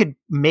 You could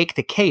make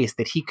the case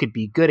that he could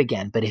be good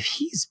again. But if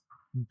he's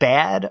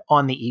bad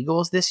on the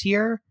Eagles this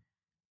year,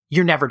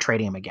 you're never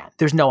trading him again.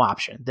 There's no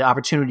option. The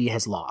opportunity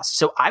has lost.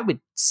 So I would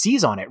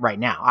seize on it right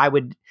now.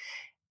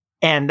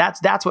 And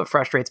that's what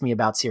frustrates me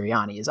about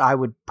Sirianni is I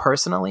would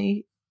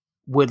personally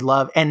would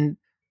love, and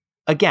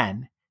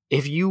again,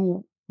 if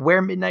you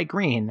wear midnight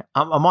green,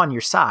 I'm on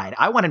your side.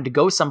 I want him to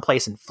go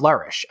someplace and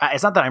flourish.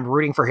 It's not that I'm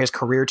rooting for his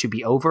career to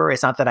be over.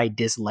 It's not that I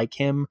dislike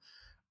him.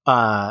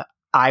 I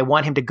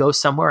want him to go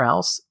somewhere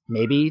else,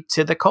 maybe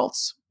to the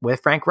Colts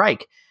with Frank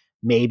Reich.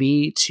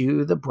 Maybe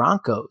to the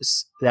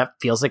Broncos. That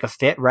feels like a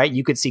fit, right?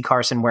 You could see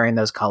Carson wearing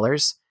those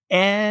colors.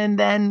 And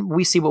then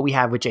we see what we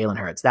have with Jalen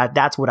Hurts.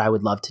 That's what I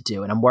would love to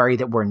do. And I'm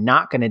worried that we're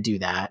not going to do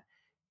that.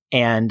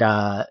 And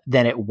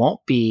then it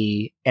won't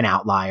be an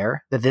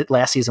outlier. That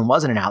last season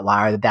wasn't an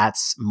outlier.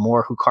 That's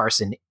more who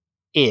Carson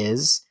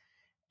is.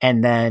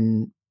 And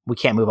then we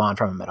can't move on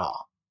from him at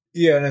all.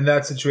 Yeah, and in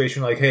that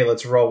situation, like, hey,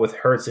 let's roll with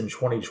Hurts in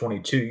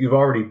 2022. You've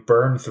already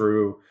burned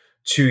through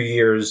 2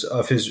 years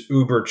of his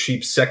uber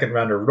cheap second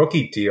rounder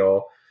rookie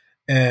deal.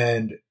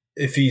 And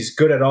if he's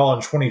good at all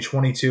in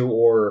 2022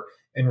 or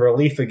in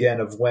relief again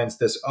of Wentz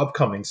this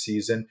upcoming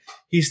season,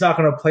 he's not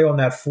going to play on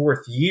that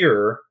 4th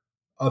year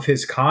of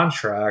his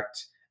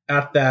contract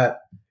at that,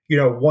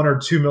 $1 or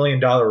 $2 million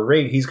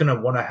rate. He's going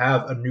to want to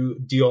have a new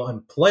deal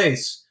in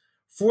place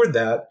for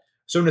that.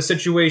 So in a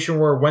situation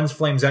where Wentz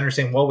Flames enter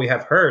saying, well, we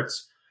have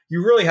Hurts,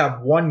 you really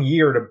have 1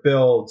 year to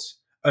build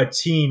a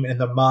team in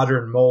the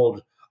modern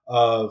mold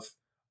of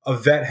a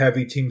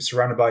vet-heavy team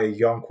surrounded by a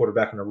young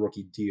quarterback and a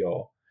rookie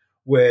deal,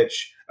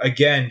 which,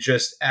 again,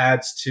 just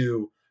adds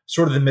to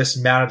sort of the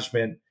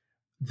mismanagement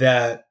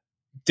that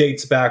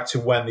dates back to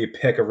when the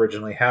pick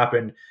originally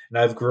happened. And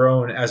I've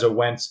grown as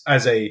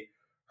a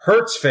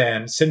Hurts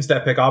fan since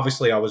that pick.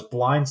 Obviously, I was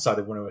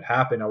blindsided when it would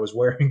happen. I was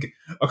wearing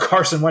a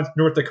Carson Wentz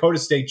North Dakota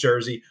State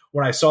jersey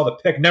when I saw the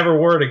pick. Never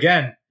wore it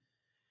again.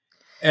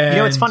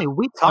 And it's funny.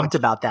 We talked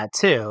about that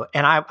too.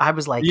 And I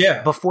was like,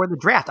 before the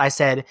draft, I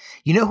said,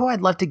 who I'd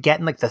love to get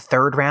in like the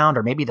 3rd round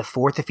or maybe the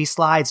 4th if he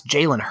slides?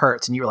 Jalen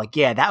Hurts. And you were like,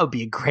 yeah, that would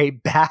be a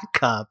great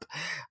backup.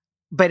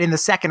 But in the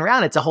 2nd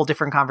round, it's a whole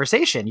different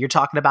conversation. You're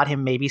talking about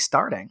him maybe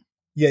starting.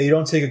 Yeah, you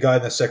don't take a guy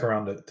in the 2nd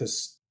round to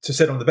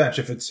sit on the bench.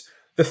 If it's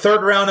the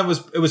 3rd round,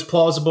 it was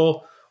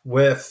plausible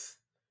with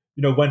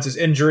Wentz's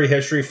injury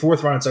history.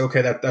 4th round, it's like,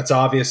 okay, that's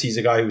obvious. He's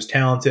a guy who's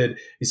talented.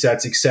 He's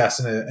had success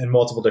in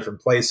multiple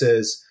different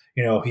places.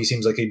 He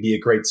seems like he'd be a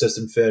great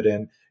system fit.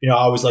 And, I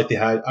always like the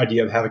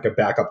idea of having a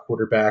backup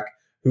quarterback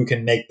who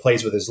can make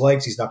plays with his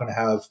legs. He's not going to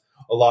have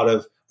a lot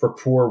of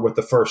rapport with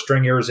the first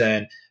stringers.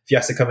 And if he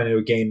has to come into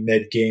a game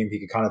mid-game, he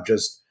could kind of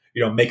just,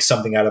 make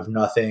something out of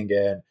nothing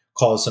and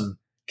cause some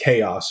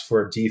chaos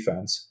for a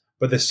defense.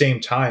 But at the same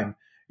time,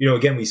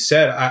 again, we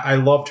said I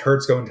loved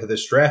Hurts going to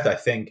this draft. I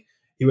think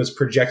he was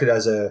projected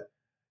as a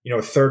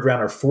third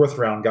round or fourth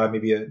round guy,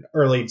 maybe an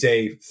early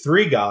day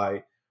 3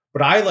 guy,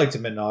 but I liked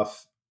him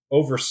enough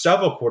over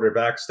several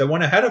quarterbacks that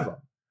went ahead of him.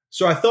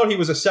 So I thought he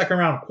was a second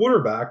round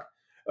quarterback,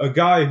 a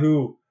guy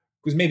who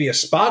was maybe a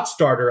spot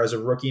starter as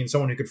a rookie and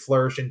someone who could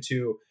flourish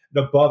into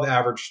an above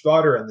average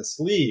starter in this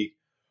league.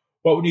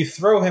 But when you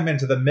throw him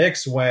into the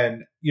mix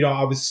when,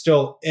 I was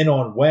still in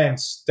on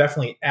Wentz,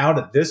 definitely out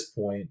at this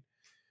point,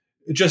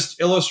 it just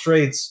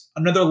illustrates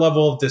another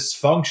level of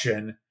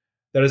dysfunction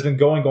that has been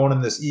going on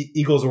in this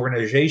Eagles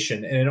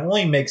organization. And it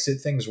only makes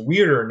things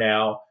weirder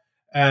now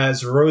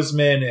as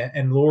Roseman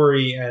and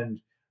Lurie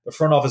and the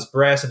front office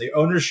brass and the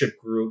ownership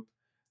group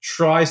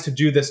tries to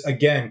do this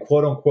again,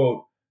 quote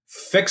unquote,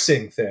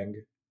 fixing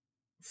thing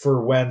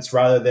for Wentz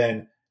rather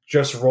than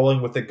just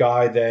rolling with the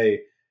guy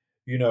they,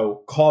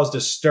 caused a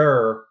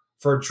stir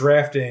for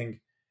drafting,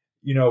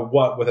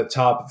 with a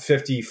top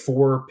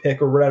 54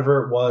 pick or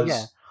whatever it was.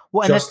 Yeah.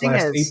 Well, and just the thing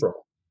last is,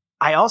 April.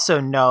 I also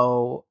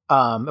know,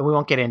 and we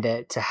won't get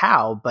into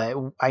how, but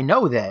I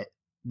know that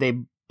they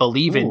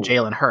believe in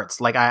Jalen Hurts.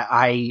 Like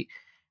I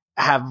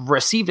have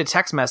received a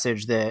text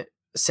message that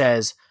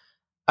says,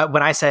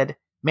 when I said,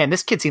 man,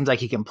 this kid seems like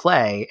he can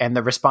play. And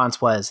the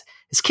response was,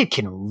 this kid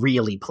can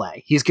really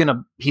play. He's going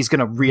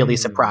to really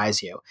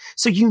surprise you.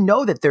 So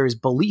that there's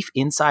belief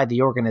inside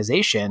the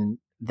organization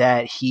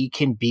that he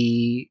can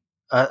be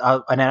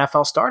an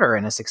NFL starter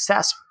and a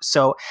success.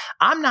 So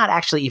I'm not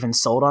actually even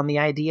sold on the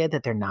idea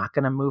that they're not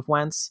going to move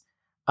Wentz.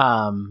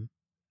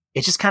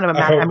 It's just kind of a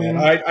matter.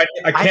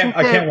 I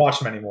can't watch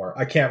them anymore.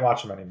 I can't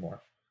watch them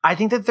anymore. I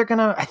think that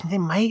I think they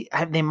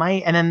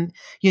might. And then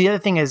the other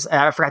thing is,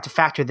 I forgot to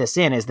factor this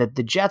in, is that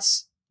the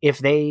Jets, if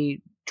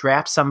they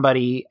draft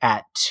somebody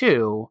at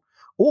 2,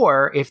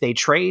 or if they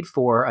trade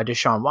for a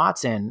Deshaun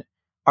Watson,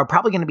 are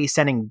probably going to be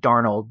sending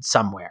Darnold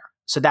somewhere.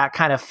 So that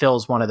kind of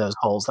fills one of those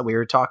holes that we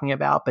were talking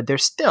about. But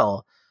there's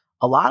still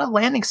a lot of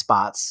landing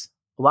spots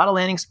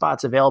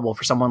available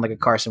for someone like a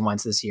Carson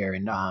Wentz this year.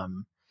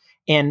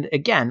 And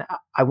again,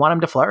 I want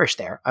him to flourish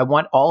there. I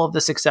want all of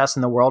the success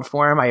in the world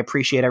for him. I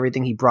appreciate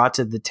everything he brought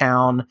to the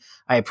town.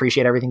 I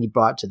appreciate everything he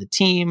brought to the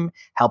team,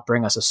 helped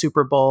bring us a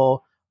Super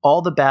Bowl,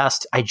 all the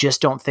best. I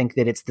just don't think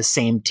that it's the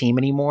same team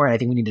anymore. And I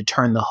think we need to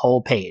turn the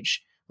whole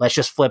page. Let's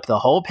just flip the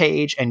whole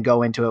page and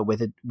go into it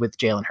with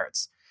Jalen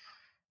Hurts.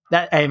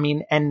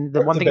 And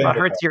the one thing about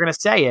Hurts you're going to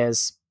say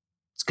is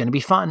it's going to be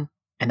fun.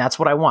 And that's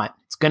what I want.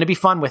 It's going to be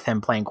fun with him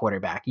playing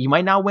quarterback. You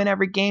might not win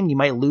every game. You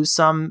might lose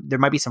some. There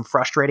might be some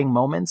frustrating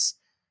moments,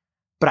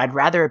 but I'd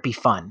rather it be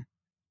fun.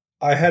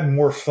 I had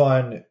more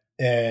fun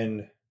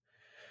in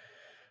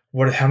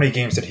how many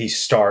games did he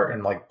start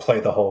and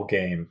play the whole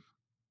game?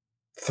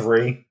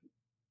 3?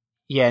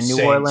 Yeah. New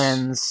Saints,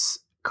 Orleans,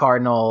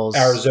 Cardinals,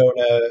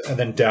 Arizona, and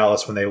then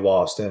Dallas when they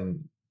lost.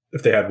 And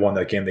if they had won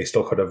that game, they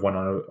still could have went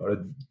on a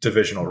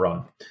divisional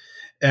run.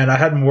 And I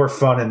had more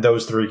fun in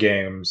those 3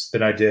 games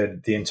than I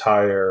did the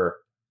entire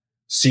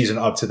season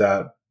up to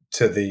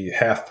the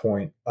half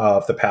point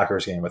of the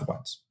Packers game with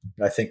Wentz.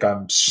 And I think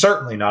I'm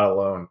certainly not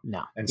alone.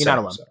 No, you're not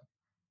alone. So.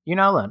 You're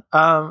not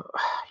alone.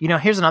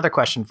 Here's another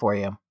question for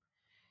you.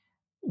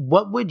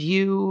 What's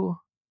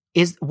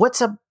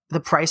the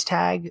price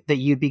tag that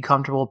you'd be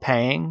comfortable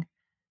paying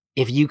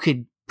if you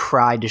could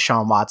pry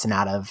Deshaun Watson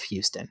out of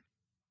Houston?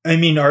 I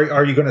mean,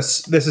 are you going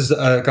to? This is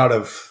kind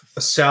of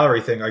a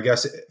salary thing, I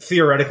guess.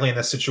 Theoretically, in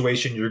this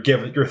situation,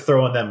 you're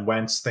throwing them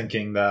Wentz,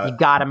 thinking that you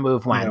got to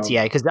move Wentz,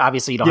 because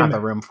obviously you don't have the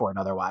room for it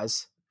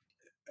otherwise.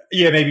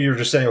 Yeah, maybe you're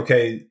just saying,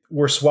 okay,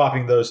 we're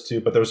swapping those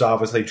 2, but there's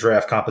obviously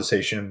draft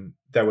compensation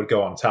that would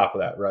go on top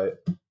of that, right?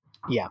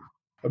 Yeah,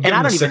 and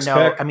I don't even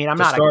know. I mean, I'm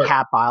not a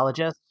cap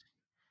biologist.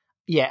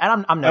 Yeah,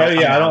 and I'm no.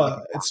 I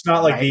don't. It's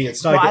not like the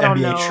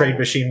NBA trade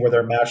machine where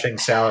they're matching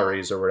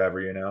salaries or whatever,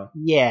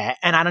 Yeah,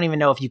 and I don't even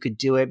know if you could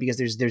do it because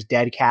there's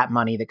dead cap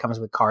money that comes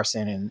with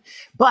Carson,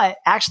 but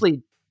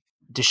actually,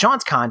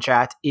 Deshaun's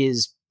contract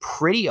is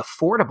pretty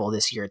affordable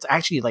this year. It's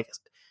actually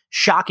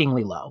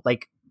shockingly low,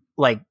 like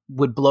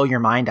would blow your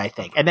mind, I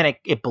think, and then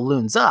it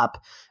balloons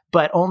up,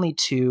 but only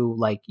to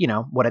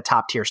what a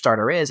top tier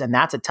starter is, and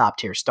that's a top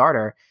tier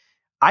starter.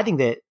 I think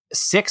that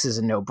 6 is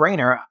a no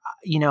brainer.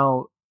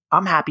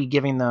 I'm happy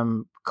giving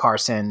them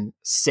Carson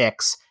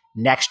 6,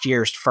 next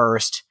year's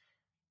 1st,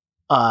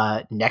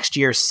 next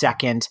year's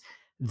 2nd,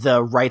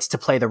 the rights to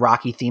play the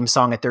Rocky theme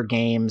song at their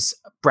games,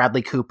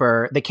 Bradley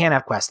Cooper. They can't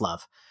have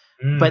Questlove.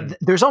 But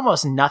there's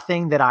almost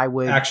nothing that I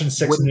wouldn't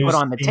put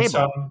on the table.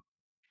 Song.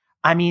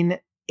 I mean,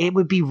 it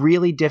would be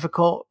really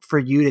difficult for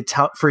you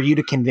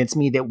to convince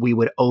me that we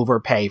would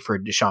overpay for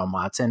Deshaun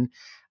Watson.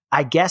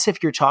 I guess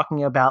if you're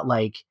talking about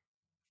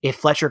if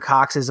Fletcher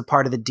Cox is a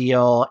part of the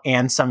deal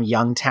and some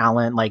young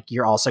talent,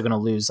 you're also going to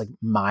lose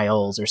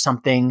Miles or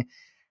something.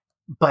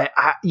 But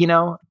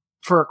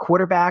for a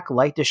quarterback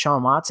like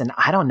Deshaun Watson,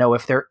 I don't know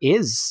if there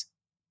is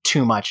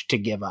too much to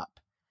give up.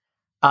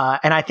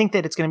 And I think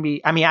that it's going to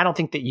be, I don't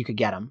think that you could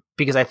get him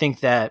because I think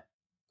that,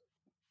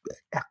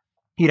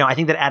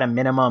 at a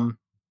minimum,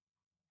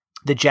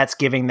 the Jets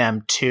giving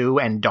them 2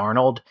 and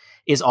Darnold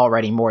is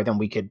already more than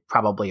we could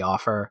probably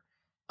offer.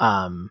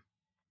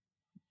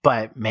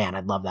 But man,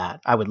 I'd love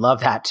that. I would love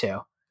that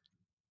too.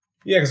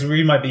 Yeah, because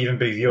we might be even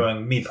be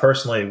viewing me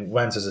personally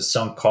Wentz as a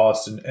sunk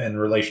cost in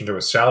relation to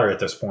his salary at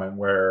this point,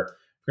 where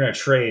we're going to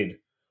trade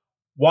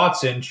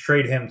Watson,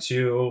 trade him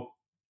to,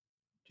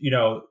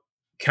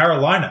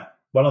 Carolina.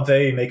 Why don't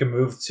they make a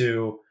move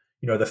to,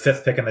 the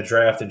fifth pick in the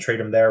draft and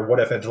trade him there? What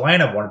if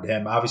Atlanta wanted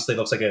him? Obviously, it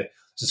looks like it's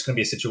just going to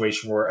be a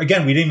situation where,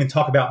 again, we didn't even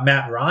talk about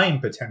Matt Ryan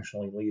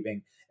potentially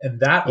leaving and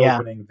that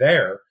opening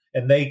there.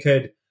 And they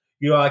could,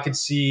 I could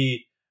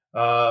see,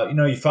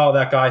 you follow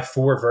that guy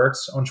For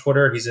Verts on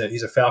Twitter. He's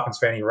a Falcons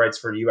fan. He writes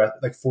for US,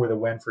 like For the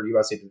Win for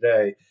USA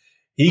Today.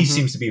 He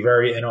seems to be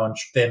very in on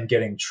them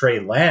getting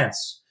Trey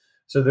Lance.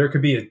 So there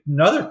could be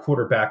another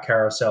quarterback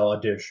carousel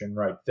addition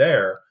right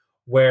there.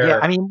 Where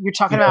you're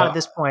talking about at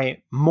this point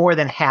more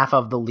than half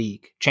of the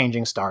league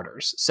changing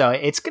starters. So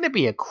it's going to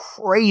be a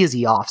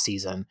crazy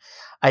offseason.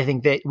 I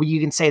think that you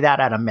can say that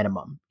at a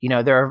minimum.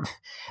 There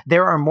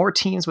are more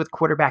teams with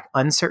quarterback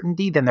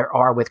uncertainty than there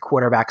are with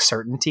quarterback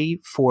certainty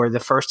for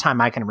the first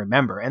time I can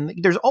remember. And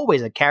there's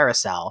always a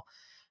carousel,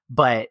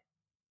 but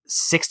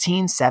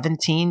 16,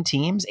 17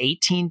 teams,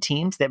 18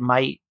 teams that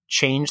might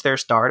change their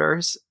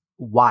starters,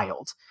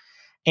 wild.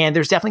 And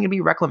there's definitely going to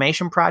be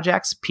reclamation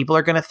projects. People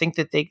are going to think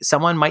that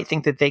someone might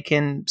think that they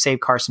can save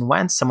Carson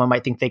Wentz. Someone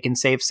might think they can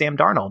save Sam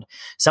Darnold.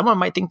 Someone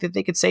might think that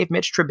they could save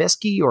Mitch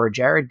Trubisky or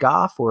Jared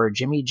Goff or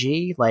Jimmy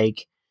G.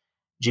 Like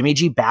Jimmy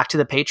G back to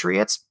the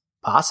Patriots,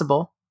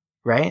 possible,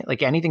 right?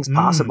 Like anything's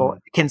possible.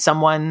 Can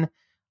someone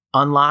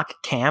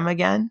unlock Cam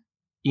again?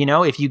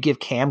 If you give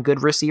Cam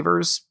good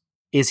receivers,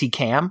 is he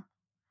Cam?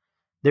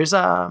 There's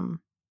a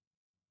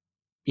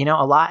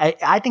lot.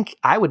 I think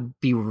I would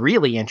be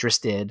really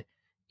interested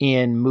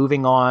in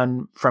moving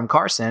on from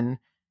Carson,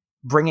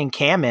 bringing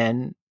Cam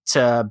in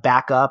to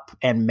back up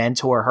and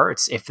mentor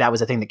Hurts if that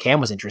was a thing that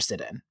Cam was interested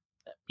in.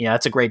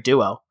 That's a great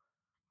duo.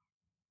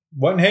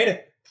 Wouldn't hate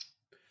it.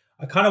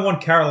 I kind of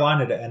want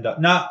Carolina to end up,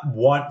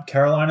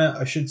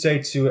 I should say,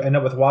 to end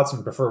up with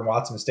Watson, prefer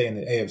Watson to stay in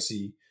the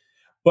AFC.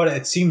 But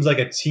it seems like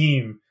a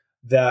team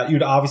that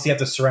you'd obviously have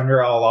to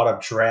surrender a lot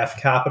of draft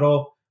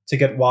capital to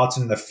get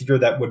Watson. The fear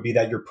that would be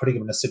that you're putting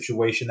him in a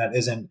situation that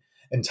isn't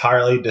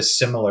entirely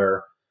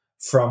dissimilar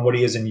from what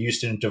he is in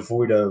Houston,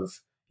 devoid of,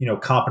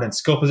 competent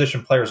skill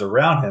position players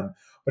around him.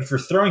 But if you're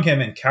throwing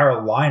him in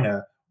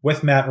Carolina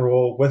with Matt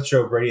Rule, with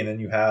Joe Brady, and then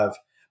you have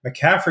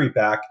McCaffrey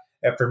back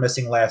after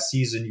missing last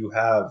season, you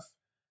have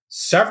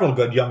several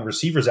good young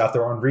receivers out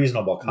there on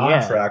reasonable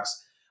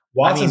contracts.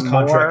 Yeah. Watson's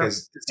contract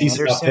is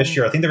decent enough this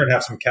year. I think they're going to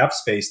have some cap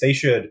space. They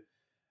should,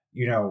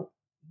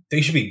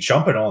 be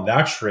jumping on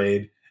that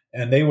trade,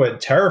 and they would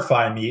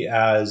terrify me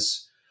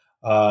as,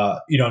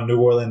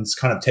 New Orleans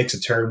kind of takes a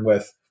turn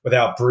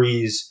without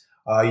Breeze.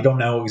 You don't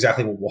know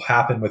exactly what will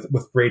happen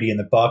with Brady and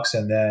the Bucs.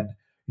 And then,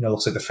 it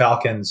looks like the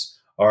Falcons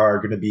are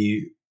going to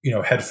be,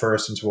 head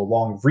first into a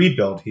long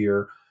rebuild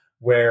here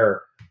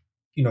where,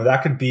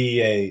 that could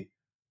be a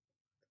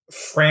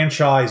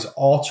franchise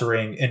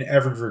altering in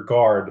every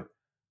regard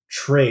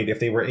trade if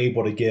they were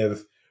able to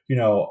give,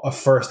 a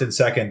first and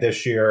second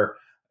this year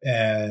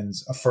and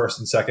a first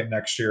and second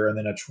next year and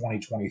then a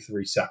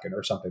 2023 second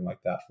or something like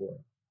that for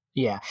it.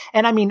 Yeah.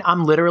 And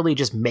I'm literally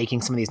just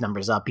making some of these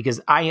numbers up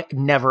because I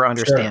never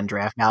understand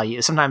draft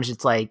value. Sometimes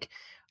it's like,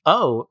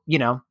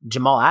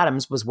 Jamal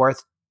Adams was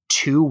worth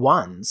 2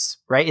 1s,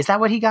 right? Is that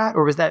what he got?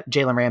 Or was that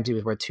Jalen Ramsey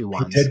was worth 2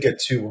 1s? He did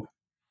get 2.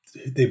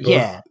 They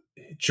both,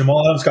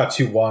 Jamal Adams got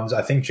 2 1s.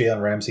 I think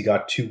Jalen Ramsey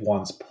got 2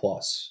 1s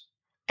plus.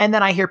 And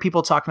then I hear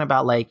people talking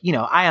about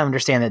I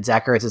understand that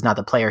Zach Ertz is not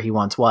the player he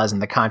once was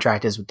and the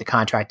contract is what the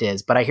contract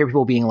is. But I hear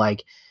people being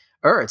like,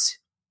 Ertz,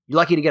 you're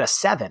lucky to get a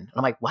 7. And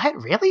I'm like, what?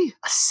 Really?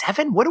 A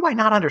 7? What do I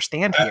not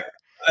understand here?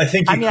 I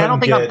think I don't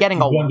think I'm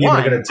getting a 1,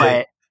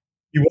 but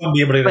you wouldn't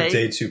be able to get a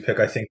day 2 pick,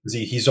 I think, because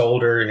he's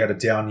older. He had a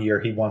down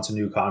year. He wants a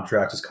new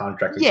contract. His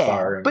contract is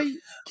expiring. But you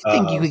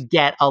think you could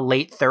get a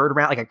late 3rd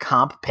round, like a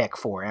comp pick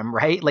for him,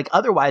 right? Like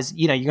otherwise,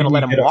 you're going to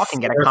let him walk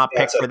and get a comp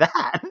pick for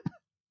that.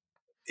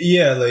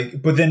 Yeah,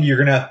 but then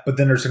there's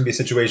going to be a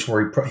situation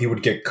where he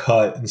would get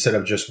cut instead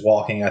of just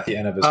walking at the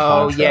end of his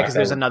contract. Oh, yeah, because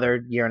there's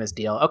another year on his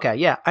deal. Okay,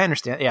 yeah, I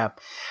understand. Yeah,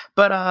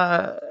 but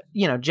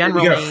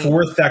generally, you get a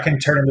 4th that can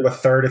turn into a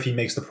 3rd if he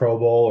makes the Pro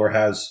Bowl or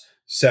has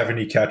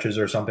 70 catches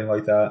or something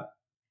like that.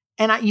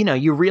 And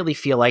you really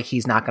feel like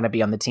he's not going to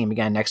be on the team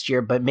again next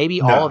year, but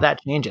maybe all of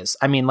that changes.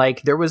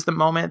 There was the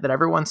moment that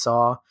everyone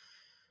saw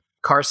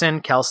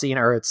Carson, Kelsey, and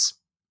Ertz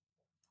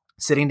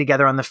sitting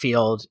together on the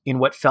field in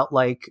what felt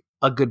like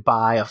a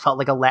goodbye, it felt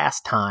like a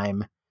last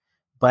time.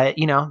 But,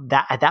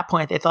 that at that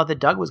point, they thought that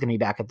Doug was going to be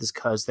back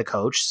as the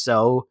coach.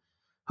 So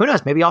who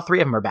knows? Maybe all 3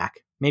 of them are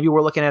back. Maybe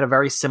we're looking at a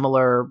very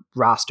similar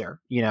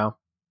roster.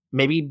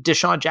 Maybe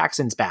Deshaun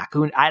Jackson's back.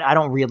 I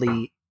don't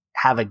really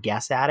have a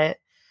guess at it.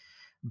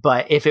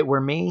 But if it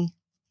were me,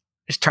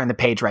 just turn the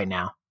page right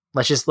now.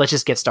 Let's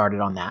just get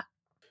started on that.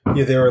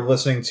 Yeah, they were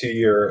listening to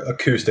your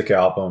acoustic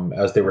album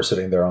as they were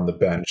sitting there on the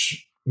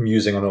bench,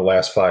 musing on the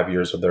last 5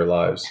 years of their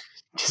lives.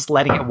 Just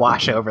letting it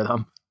wash over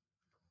them.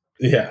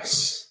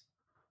 Yes.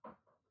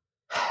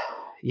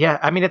 Yeah,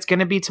 it's going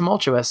to be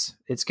tumultuous.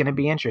 It's going to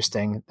be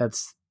interesting.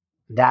 That's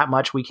that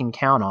much we can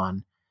count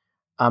on.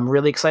 I'm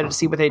really excited to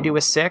see what they do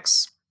with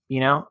 6.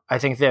 I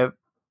think that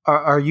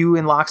are you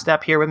in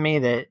lockstep here with me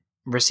that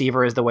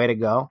receiver is the way to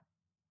go?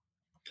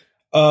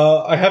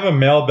 I have a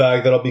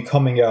mailbag that'll be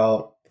coming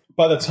out.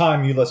 By the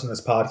time you listen to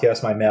this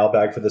podcast, my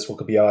mailbag for this will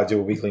be out. I do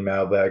a weekly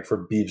mailbag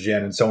for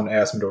BGN, and someone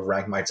asked me to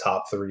rank my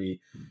top 3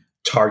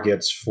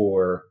 targets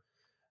for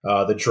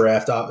the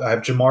draft. I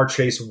have Jamar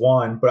Chase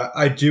 1, but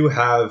I do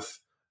have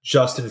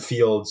Justin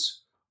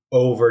Fields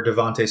over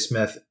Devontae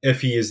Smith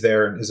if he is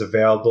there and is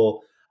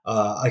available.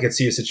 I could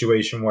see a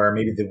situation where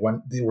maybe the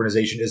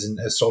organization isn't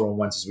as sold on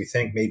Wentz as we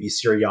think. Maybe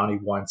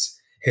Sirianni wants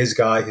his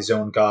guy, his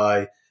own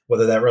guy,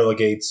 whether that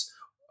relegates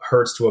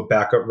Hurts to a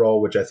backup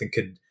role, which I think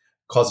could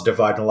cause a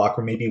divide in the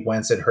locker room. Maybe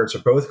Wentz and Hurts are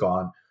both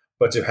gone,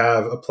 but to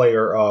have a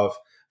player of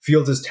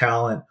Fields'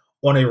 talent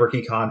on a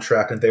rookie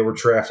contract and they were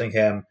drafting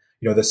him,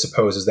 this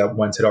supposes that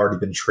Wentz had already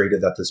been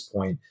traded at this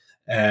point,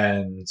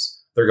 and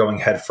they're going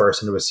head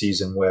first into a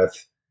season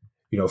with,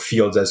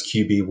 Fields as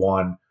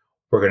QB1.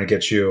 We're going to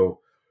get you,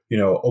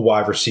 a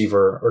wide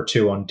receiver or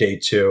 2 on day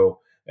 2.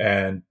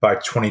 And by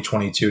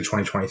 2022,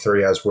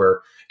 2023, as we're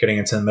getting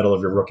into the middle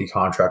of your rookie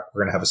contract,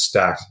 we're going to have a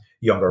stacked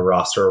younger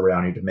roster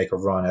around you to make a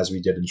run as we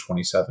did in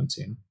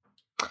 2017.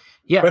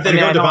 Yeah, but if they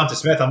go Devonta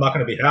Smith, I'm not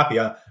going to be happy.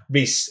 I'll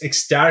be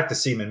ecstatic to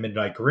see him in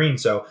midnight green.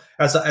 So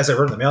as I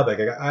wrote in the mailbag,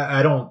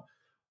 I don't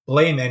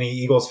blame any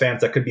Eagles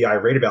fans that could be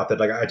irate about that.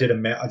 Like I did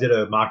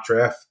a mock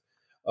draft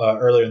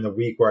earlier in the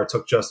week where I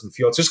took Justin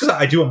Fields just because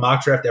I do a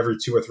mock draft every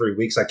 2 or 3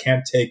 weeks. I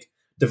can't take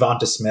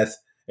Devonta Smith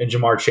and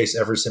Jamar Chase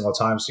every single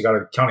time. So you got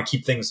to kind of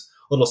keep things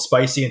a little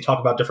spicy and talk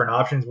about different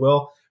options.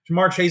 Will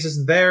Jamar Chase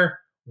isn't there?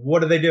 What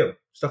do they do?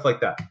 Stuff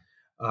like that.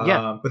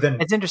 But then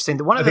it's interesting.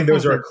 I think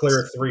those are a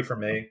clear 3 for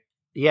me.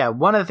 Yeah,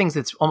 one of the things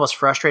that's almost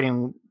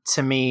frustrating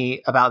to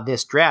me about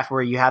this draft,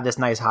 where you have this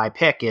nice high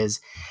pick, is,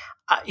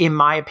 in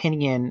my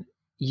opinion,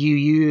 you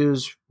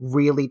use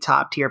really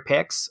top tier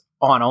picks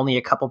on only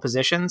a couple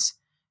positions.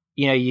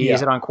 You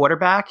use it on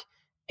quarterback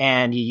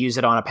and you use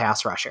it on a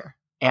pass rusher.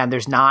 And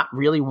there's not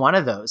really one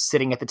of those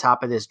sitting at the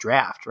top of this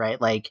draft, right?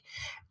 Like,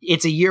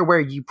 it's a year where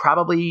you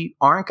probably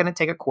aren't going to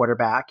take a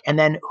quarterback. And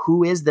then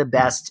who is the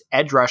best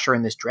edge rusher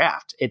in this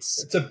draft?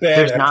 It's a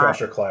bad edge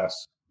rusher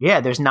class.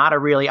 Yeah, there's not a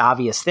really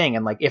obvious thing.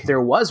 And like, if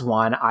there was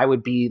one, I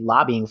would be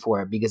lobbying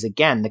for it, because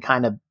again, the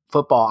kind of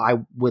football I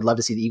would love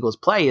to see the Eagles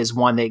play is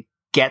one that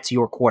gets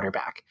your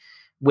quarterback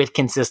with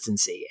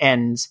consistency.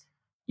 And,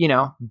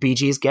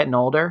 BG is getting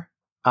older.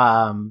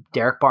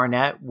 Derek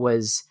Barnett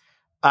was,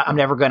 I'm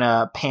never going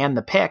to pan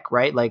the pick,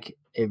 right? Like,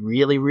 it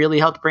really, really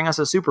helped bring us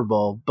a Super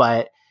Bowl,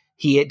 but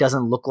it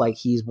doesn't look like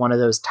he's one of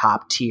those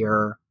top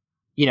tier,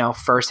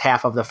 first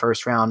half of the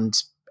first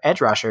round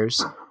edge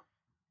rushers.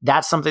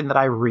 That's something that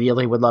I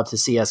really would love to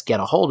see us get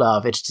a hold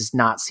of. It does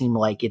not seem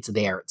like it's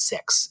there at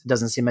 6. It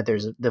doesn't seem like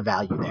there's the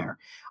value there.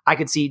 I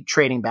could see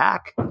trading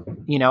back,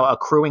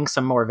 accruing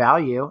some more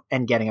value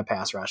and getting a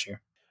pass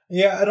rusher.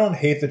 Yeah, I don't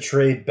hate the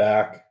trade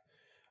back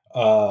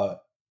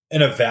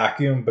in a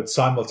vacuum, but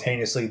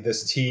simultaneously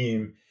this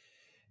team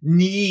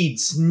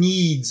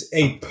needs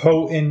a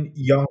potent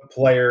young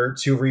player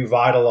to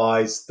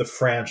revitalize the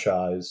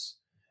franchise.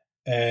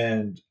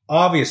 And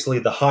obviously,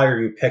 the higher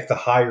you pick, the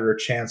higher your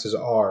chances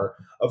are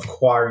of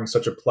acquiring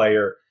such a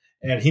player.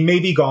 And he may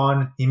be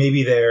gone, he may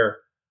be there,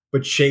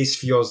 but Chase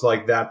feels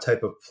like that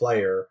type of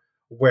player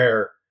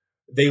where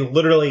they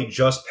literally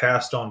just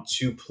passed on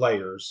 2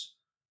 players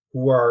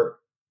who are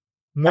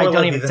more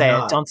don't even say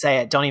not it. Don't say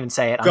it. Don't even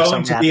say it.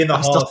 Going to be in the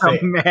Hall of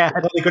Fame. Mad.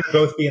 They're going to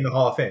both be in the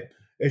Hall of Fame.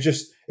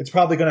 It's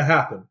probably going to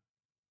happen.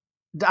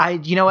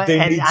 You know what?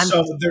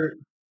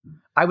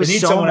 I was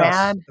so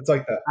mad. It's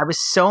like that. I was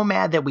so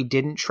mad that we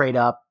didn't trade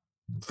up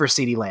for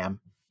CeeDee Lamb.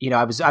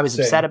 I was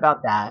upset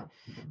about that,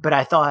 but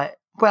I thought,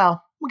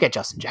 well, we'll get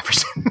Justin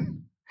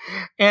Jefferson.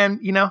 And,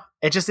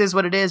 it just is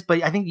what it is.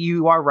 But I think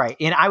you are right.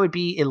 And I would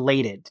be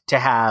elated to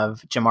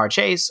have Jamar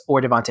Chase or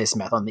Devontae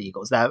Smith on the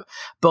Eagles. That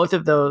both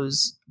of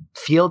those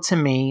feel to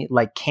me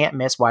like can't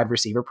miss wide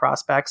receiver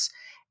prospects.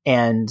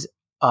 And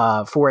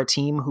for a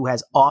team who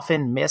has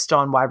often missed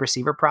on wide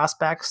receiver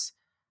prospects,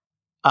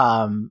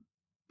 what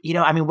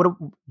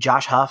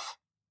Josh Huff,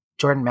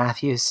 Jordan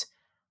Matthews,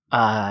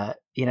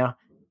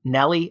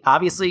 Nelly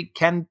obviously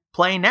can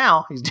play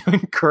now. He's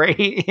doing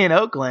great in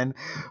Oakland,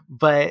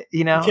 but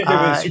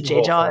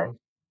Jay Jaw.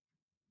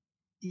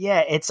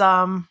 Yeah, it's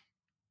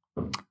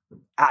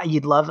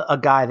you'd love a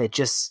guy that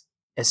just,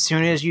 as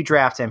soon as you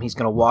draft him, he's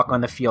going to walk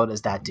on the field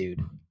as that dude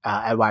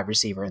at wide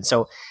receiver. And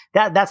so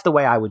that's the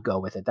way I would go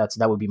with it.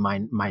 That would be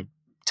my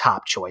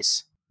top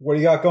choice. What do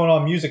you got going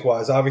on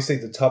music-wise? Obviously,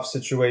 it's a tough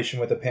situation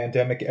with the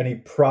pandemic. Any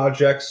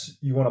projects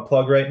you want to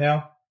plug right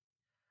now?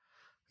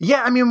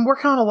 Yeah, I'm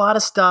working on a lot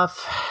of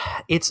stuff.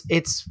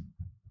 It's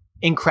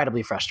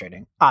incredibly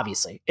frustrating.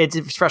 Obviously,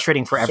 it's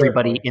frustrating for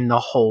everybody in the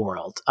whole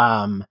world.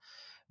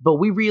 But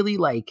we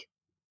really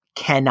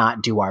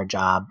cannot do our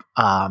job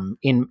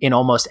in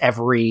almost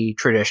every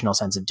traditional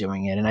sense of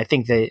doing it. And I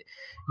think that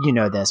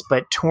this,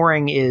 but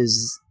touring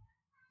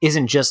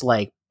isn't just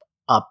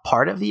a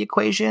part of the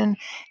equation.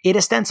 It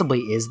ostensibly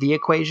is the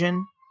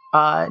equation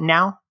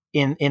now.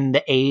 in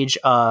the age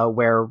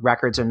where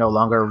records are no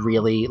longer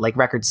really like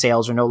record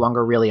sales are no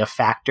longer really a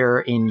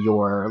factor in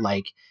your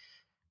like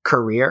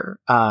career,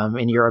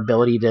 in your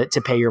ability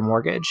to pay your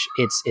mortgage.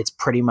 It's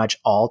pretty much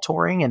all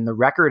touring, and the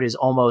record is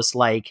almost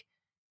like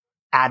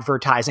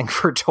advertising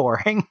for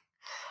touring.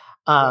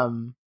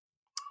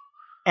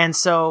 And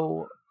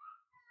so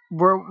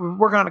we're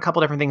working on a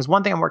couple different things.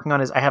 One thing I'm working on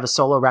is I have a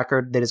solo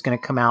record that is going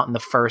to come out in the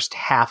first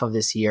half of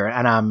this year.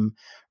 And I'm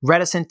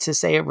reticent to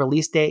say a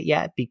release date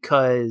yet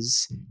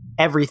because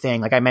everything,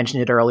 like I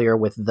mentioned it earlier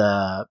with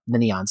the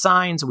neon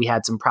signs, we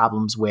had some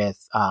problems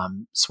with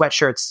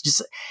sweatshirts.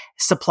 Just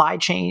supply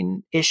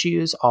chain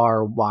issues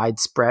are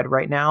widespread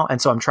right now.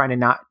 And so I'm trying to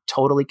not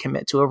totally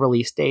commit to a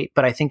release date.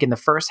 But I think in the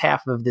first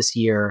half of this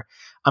year,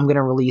 I'm going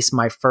to release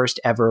my first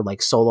ever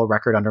like solo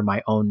record under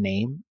my own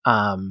name.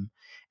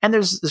 And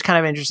there's kind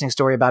of an interesting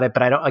story about it,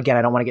 but I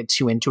don't want to get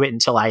too into it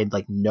until I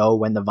like know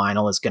when the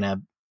vinyl is going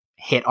to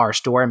hit our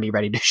store and be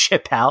ready to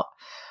ship out.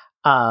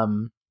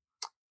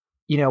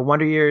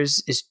 Wonder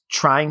Years is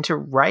trying to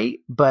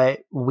write,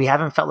 but we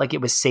haven't felt like it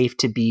was safe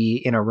to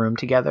be in a room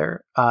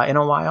together in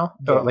a while,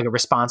 or like a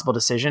responsible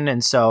decision.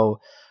 And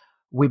so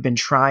we've been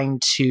trying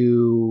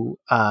to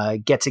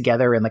get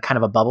together in the kind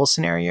of a bubble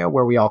scenario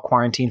where we all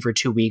quarantine for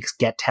 2 weeks,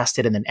 get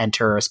tested, and then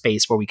enter a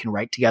space where we can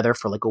write together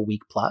for like a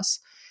week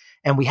plus.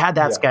 And we had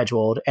that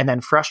scheduled. And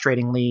then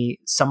frustratingly,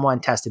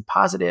 someone tested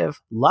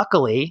positive.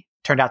 Luckily,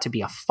 turned out to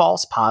be a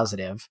false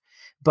positive.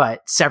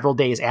 But several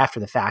days after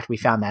the fact, we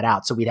found that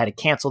out. So we'd had to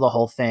cancel the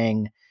whole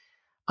thing.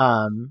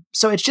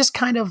 So it's just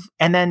kind of,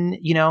 and then,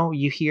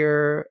 you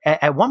hear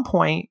at one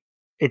point,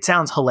 it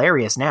sounds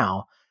hilarious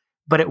now,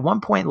 but at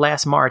one point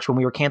last March, when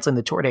we were canceling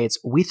the tour dates,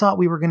 we thought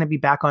we were going to be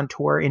back on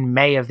tour in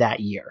May of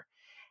that year.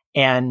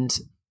 And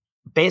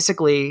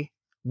basically,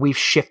 we've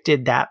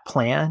shifted that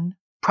plan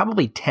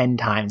probably 10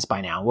 times by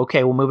now.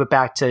 Okay, we'll move it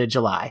back to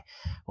July.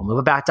 We'll move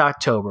it back to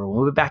October. We'll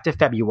move it back to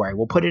February.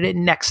 We'll put it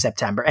in next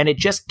September. And it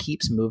just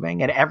keeps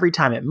moving. And every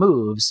time it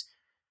moves,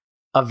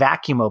 a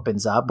vacuum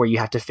opens up where you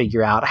have to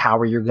figure out how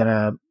are you going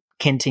to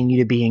continue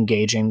to be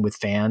engaging with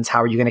fans?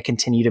 How are you going to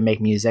continue to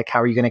make music?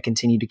 How are you going to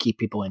continue to keep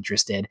people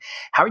interested?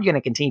 How are you going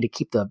to continue to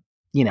keep the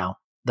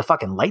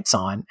fucking lights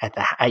on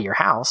at your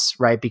house,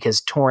 right?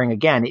 Because touring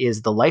again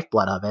is the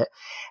lifeblood of it.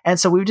 And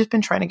so we've just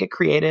been trying to get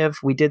creative.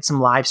 We did some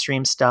live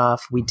stream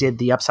stuff. We did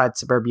the Upside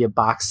Suburbia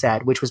box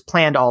set, which was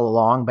planned all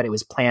along, but it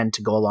was planned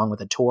to go along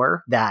with a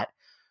tour that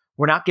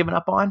we're not giving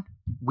up on.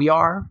 We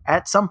are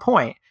at some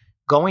point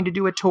going to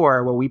do a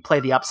tour where we play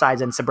the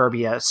Upsides and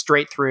Suburbia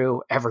straight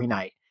through every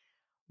night.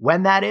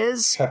 When that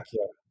is,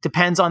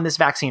 depends on this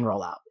vaccine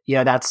rollout.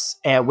 That's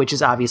which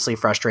is obviously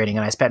frustrating.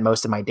 And I spent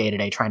most of my day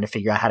today trying to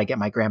figure out how to get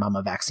my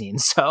grandmama vaccine.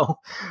 So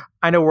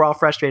I know we're all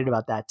frustrated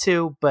about that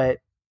too. But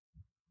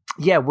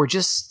yeah, we're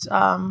just,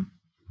 the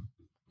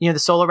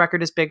solo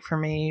record is big for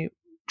me.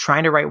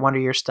 Trying to write Wonder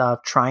Year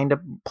stuff, trying to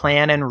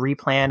plan and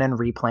replan and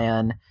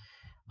replan.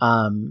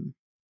 And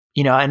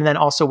then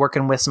also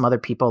working with some other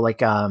people.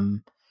 Like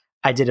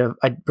I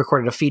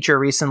recorded a feature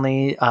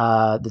recently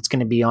that's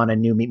going to be on a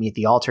new Meet Me at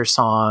the Altar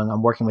song.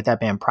 I'm working with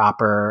that band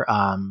Proper,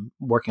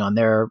 working on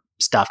their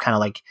stuff, kind of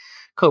like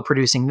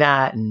co-producing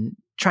that and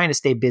trying to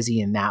stay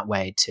busy in that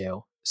way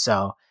too.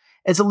 So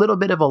it's a little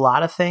bit of a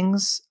lot of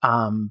things,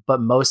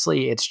 but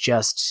mostly it's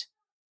just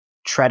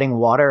treading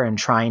water and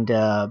trying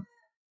to,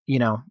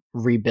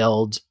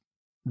 rebuild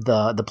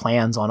the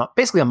plans on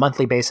basically a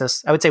monthly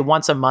basis. I would say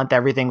once a month,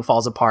 everything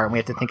falls apart and we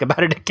have to think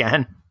about it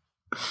again.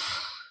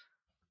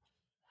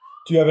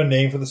 Do you have a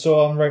name for the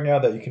solo album right now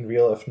that you can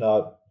reveal? If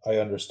not, I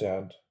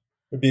understand.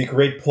 It'd be a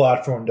great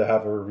platform to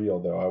have a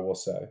reveal, though, I will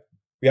say.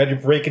 We had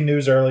your breaking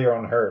news earlier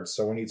on Hertz,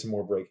 so we need some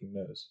more breaking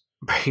news.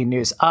 Breaking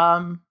news.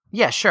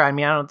 Yeah, sure. I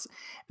mean,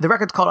 the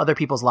record's called Other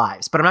People's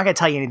Lives, but I'm not going to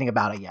tell you anything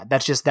about it yet.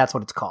 That's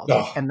what it's called.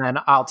 Oh, and then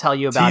I'll tell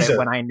you about it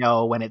when I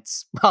know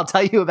I'll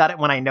tell you about it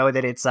when I know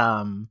that it's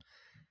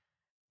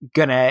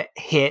gonna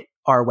hit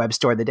our web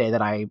store the day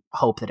that I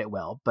hope that it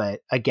will. But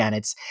again,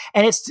 it's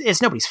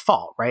nobody's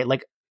fault, right?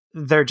 Like,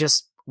 they're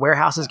just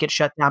warehouses get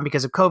shut down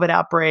because of COVID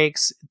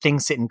outbreaks.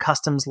 Things sit in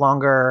customs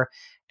longer.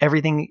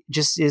 Everything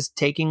just is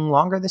taking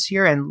longer this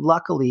year. And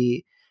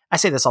luckily, I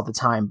say this all the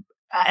time.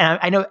 And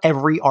I know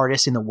every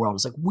artist in the world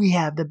is like, we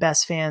have the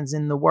best fans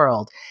in the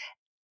world.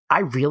 I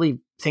really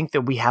think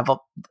that we have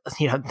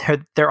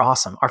they're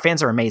awesome. Our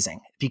fans are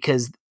amazing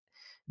because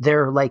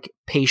they're like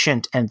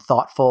patient and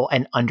thoughtful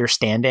and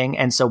understanding.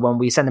 And so when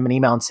we send them an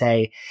email and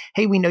say,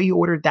 hey, we know you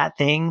ordered that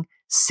thing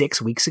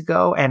 6 weeks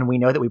ago, and we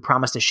know that we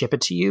promised to ship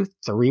it to you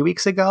 3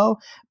 weeks ago,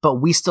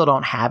 but we still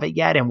don't have it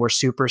yet, and we're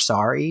super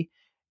sorry.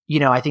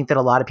 I think that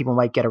a lot of people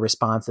might get a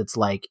response that's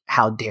like,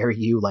 how dare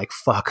you, like,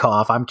 fuck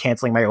off. I'm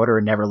canceling my order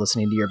and never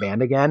listening to your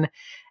band again.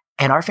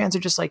 And our fans are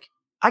just like,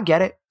 I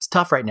get it. It's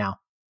tough right now.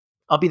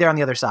 I'll be there on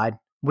the other side,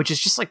 which is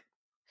just like,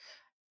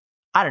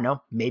 I don't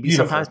know, maybe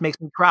Beautiful. Sometimes makes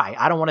me cry.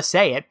 I don't want to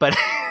say it, but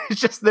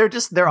it's just, they're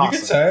awesome. You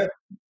can say it.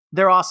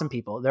 They're awesome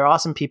people. They're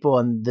awesome people.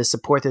 And the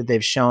support that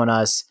they've shown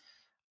us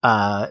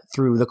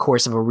through the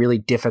course of a really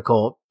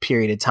difficult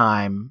period of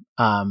time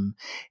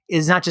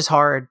is not just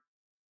hard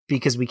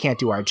because we can't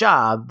do our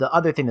job, the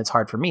other thing that's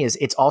hard for me is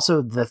it's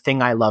also the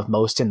thing I love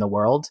most in the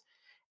world.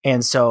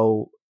 And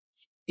so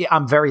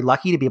I'm very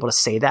lucky to be able to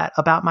say that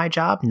about my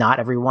job. Not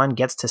everyone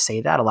gets to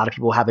say that. A lot of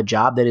people have a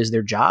job that is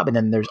their job, and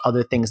then there's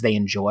other things they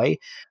enjoy.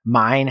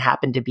 Mine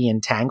happen to be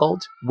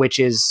Entangled, which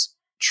is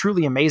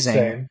truly amazing.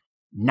 Same.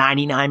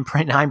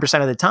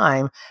 99.9% of the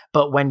time.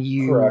 But when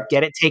you Correct.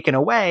 get it taken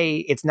away,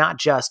 it's not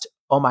just,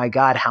 oh my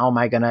God, how am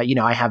I going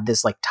to, I have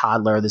this like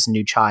toddler, this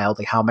new child,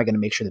 like how am I going to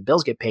make sure the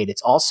bills get paid?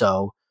 It's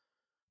also,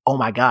 oh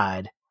my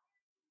God,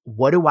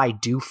 what do I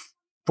do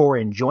for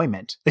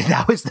enjoyment?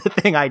 That was the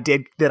thing I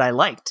did that I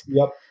liked.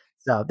 Yep.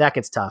 So that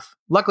gets tough.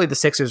 Luckily, the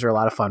Sixers are a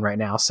lot of fun right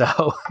now,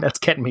 so that's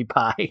getting me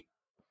by.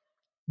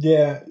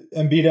 Yeah.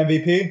 Embiid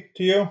MVP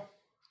to you?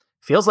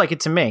 Feels like it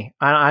to me.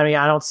 I mean,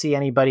 I don't see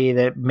anybody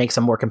that makes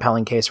a more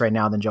compelling case right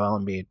now than Joel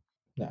Embiid.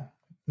 No,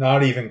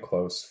 not even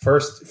close.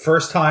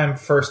 First time,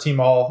 first team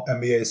All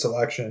NBA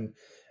selection,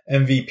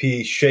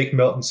 MVP, Shake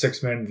Milton,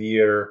 6 Man of the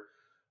Year,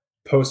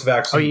 post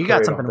vaccine. Oh, you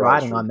got something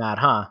riding on that,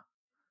 huh?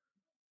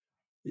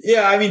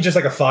 Yeah, I mean, just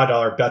like a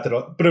 $5 bet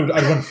but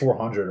I'd win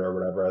 400 or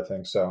whatever. I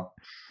think so.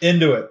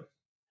 Into it.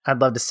 I'd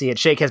love to see it.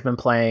 Shake has been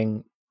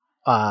playing.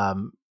 I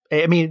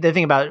mean, the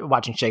thing about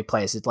watching Shake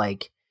play is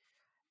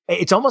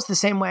it's almost the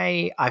same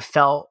way I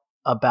felt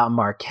about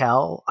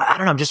Markelle. I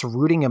don't know. I'm just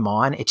rooting him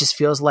on. It just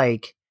feels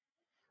like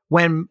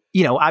when,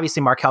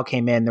 obviously Markelle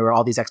came in, there were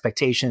all these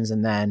expectations,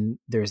 and then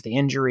there's the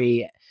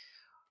injury.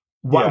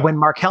 Yeah. When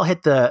Markelle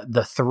hit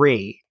the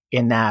three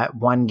in that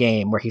one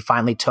game where he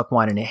finally took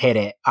one and it hit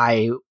it,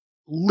 I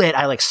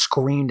like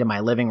screamed in my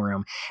living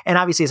room. And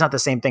obviously it's not the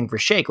same thing for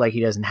Shake. Like, he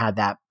doesn't have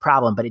that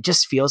problem, but it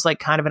just feels like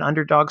kind of an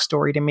underdog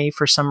story to me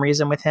for some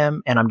reason with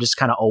him. And I'm just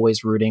kind of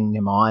always rooting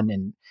him on.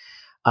 And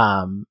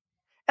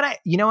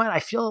you know what?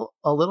 I feel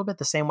a little bit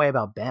the same way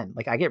about Ben.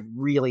 Like, I get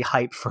really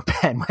hyped for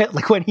Ben.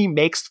 Like, when he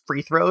makes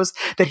free throws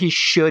that he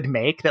should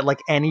make, that like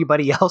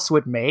anybody else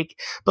would make,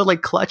 but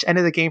like clutch end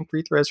of the game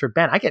free throws for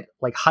Ben, I get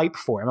like hyped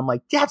for him. I'm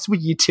like, that's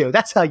what you do.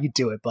 That's how you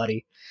do it,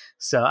 buddy.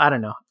 So I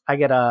don't know. I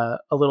get a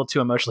little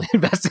too emotionally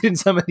invested in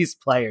some of these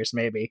players,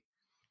 maybe.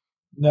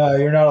 No,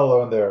 you're not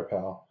alone there,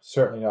 pal.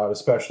 Certainly not,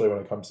 especially when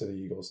it comes to the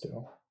Eagles,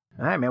 too.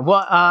 All right, man.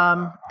 Well,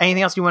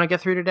 anything else you want to get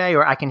through today?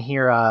 Or I can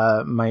hear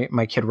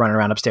my kid running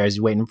around upstairs.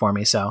 He's waiting for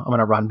me, so I'm going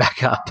to run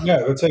back up. Yeah,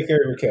 go take care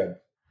of your kid.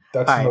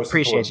 That's All the right, most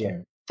appreciate important you.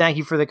 thing. Thank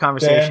you for the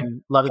conversation.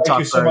 Dan, Love to talk. Thank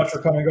you so much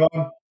for coming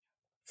on.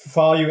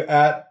 Follow you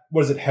at,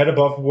 what is it, Head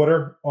Above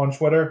Water on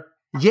Twitter?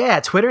 Yeah,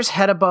 Twitter's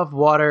Head Above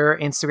Water.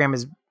 Instagram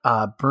is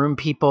Broom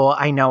People.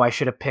 I know I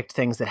should have picked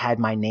things that had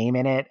my name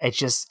in it. It's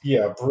just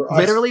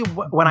literally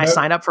when I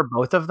signed up for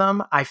both of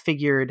them, I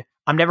figured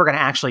I'm never going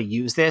to actually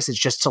use this. It's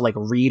just to like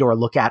read or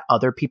look at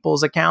other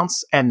people's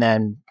accounts. And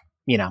then,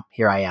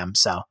 here I am.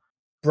 So,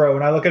 bro,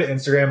 when I look at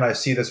Instagram and I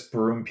see this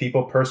Broom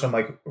People person, I'm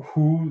like,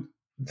 who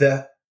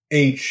the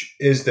H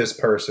is this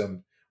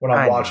person when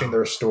I'm watching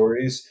their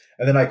stories?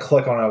 And then I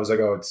click on it. I was like,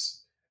 oh,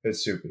 it's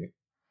Soupy.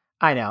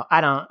 I know. I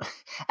don't.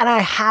 And I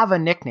have a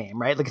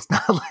nickname, right? Like, it's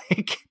not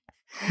like.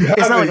 You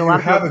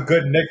have a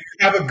good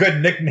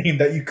nickname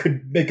that you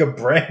could make a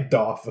brand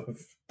off of.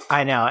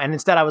 I know. And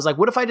instead I was like,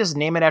 what if I just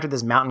name it after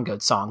this Mountain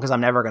Goat song? Because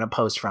I'm never going to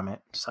post from it.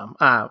 So,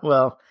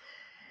 well,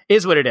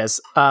 is what it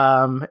is.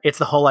 It's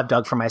the hole I've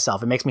dug for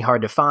myself. It makes me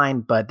hard to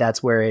find, but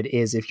that's where it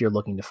is if you're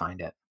looking to find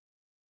it.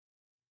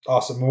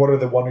 Awesome. What are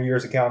the Wonder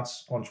Years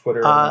accounts on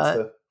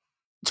Twitter?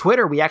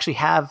 Twitter, we actually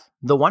have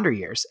the Wonder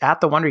Years.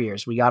 At the Wonder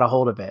Years, we got a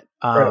hold of it.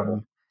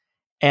 And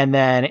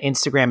then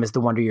Instagram is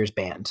the Wonder Years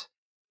Band.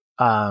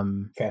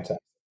 Fantastic.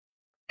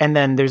 And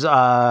then there's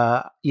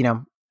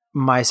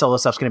my solo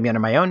stuff's going to be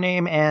under my own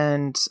name,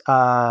 and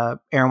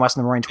Aaron West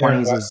in the Roaring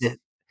 20s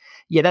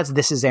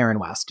this is Aaron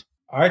West.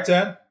 All right,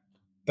 Dan.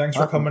 Thanks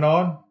for coming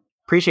on.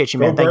 Appreciate you,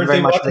 man. Thank you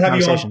very much for the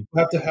conversation.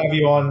 We'll have to have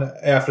you on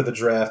after the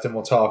draft, and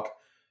we'll talk.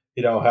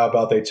 How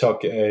about they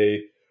took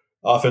a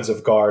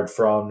offensive guard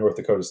from North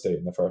Dakota State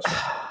in the first one.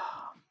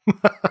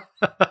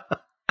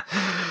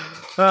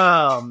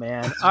 Oh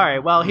man! All right.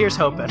 Well, here's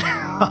hoping.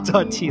 I'll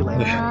talk to you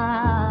later.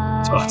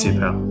 Talk to you,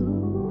 pal.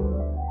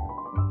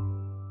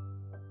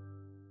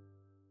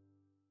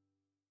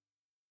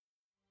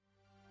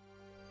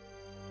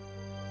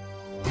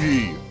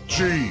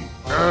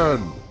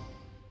 PGN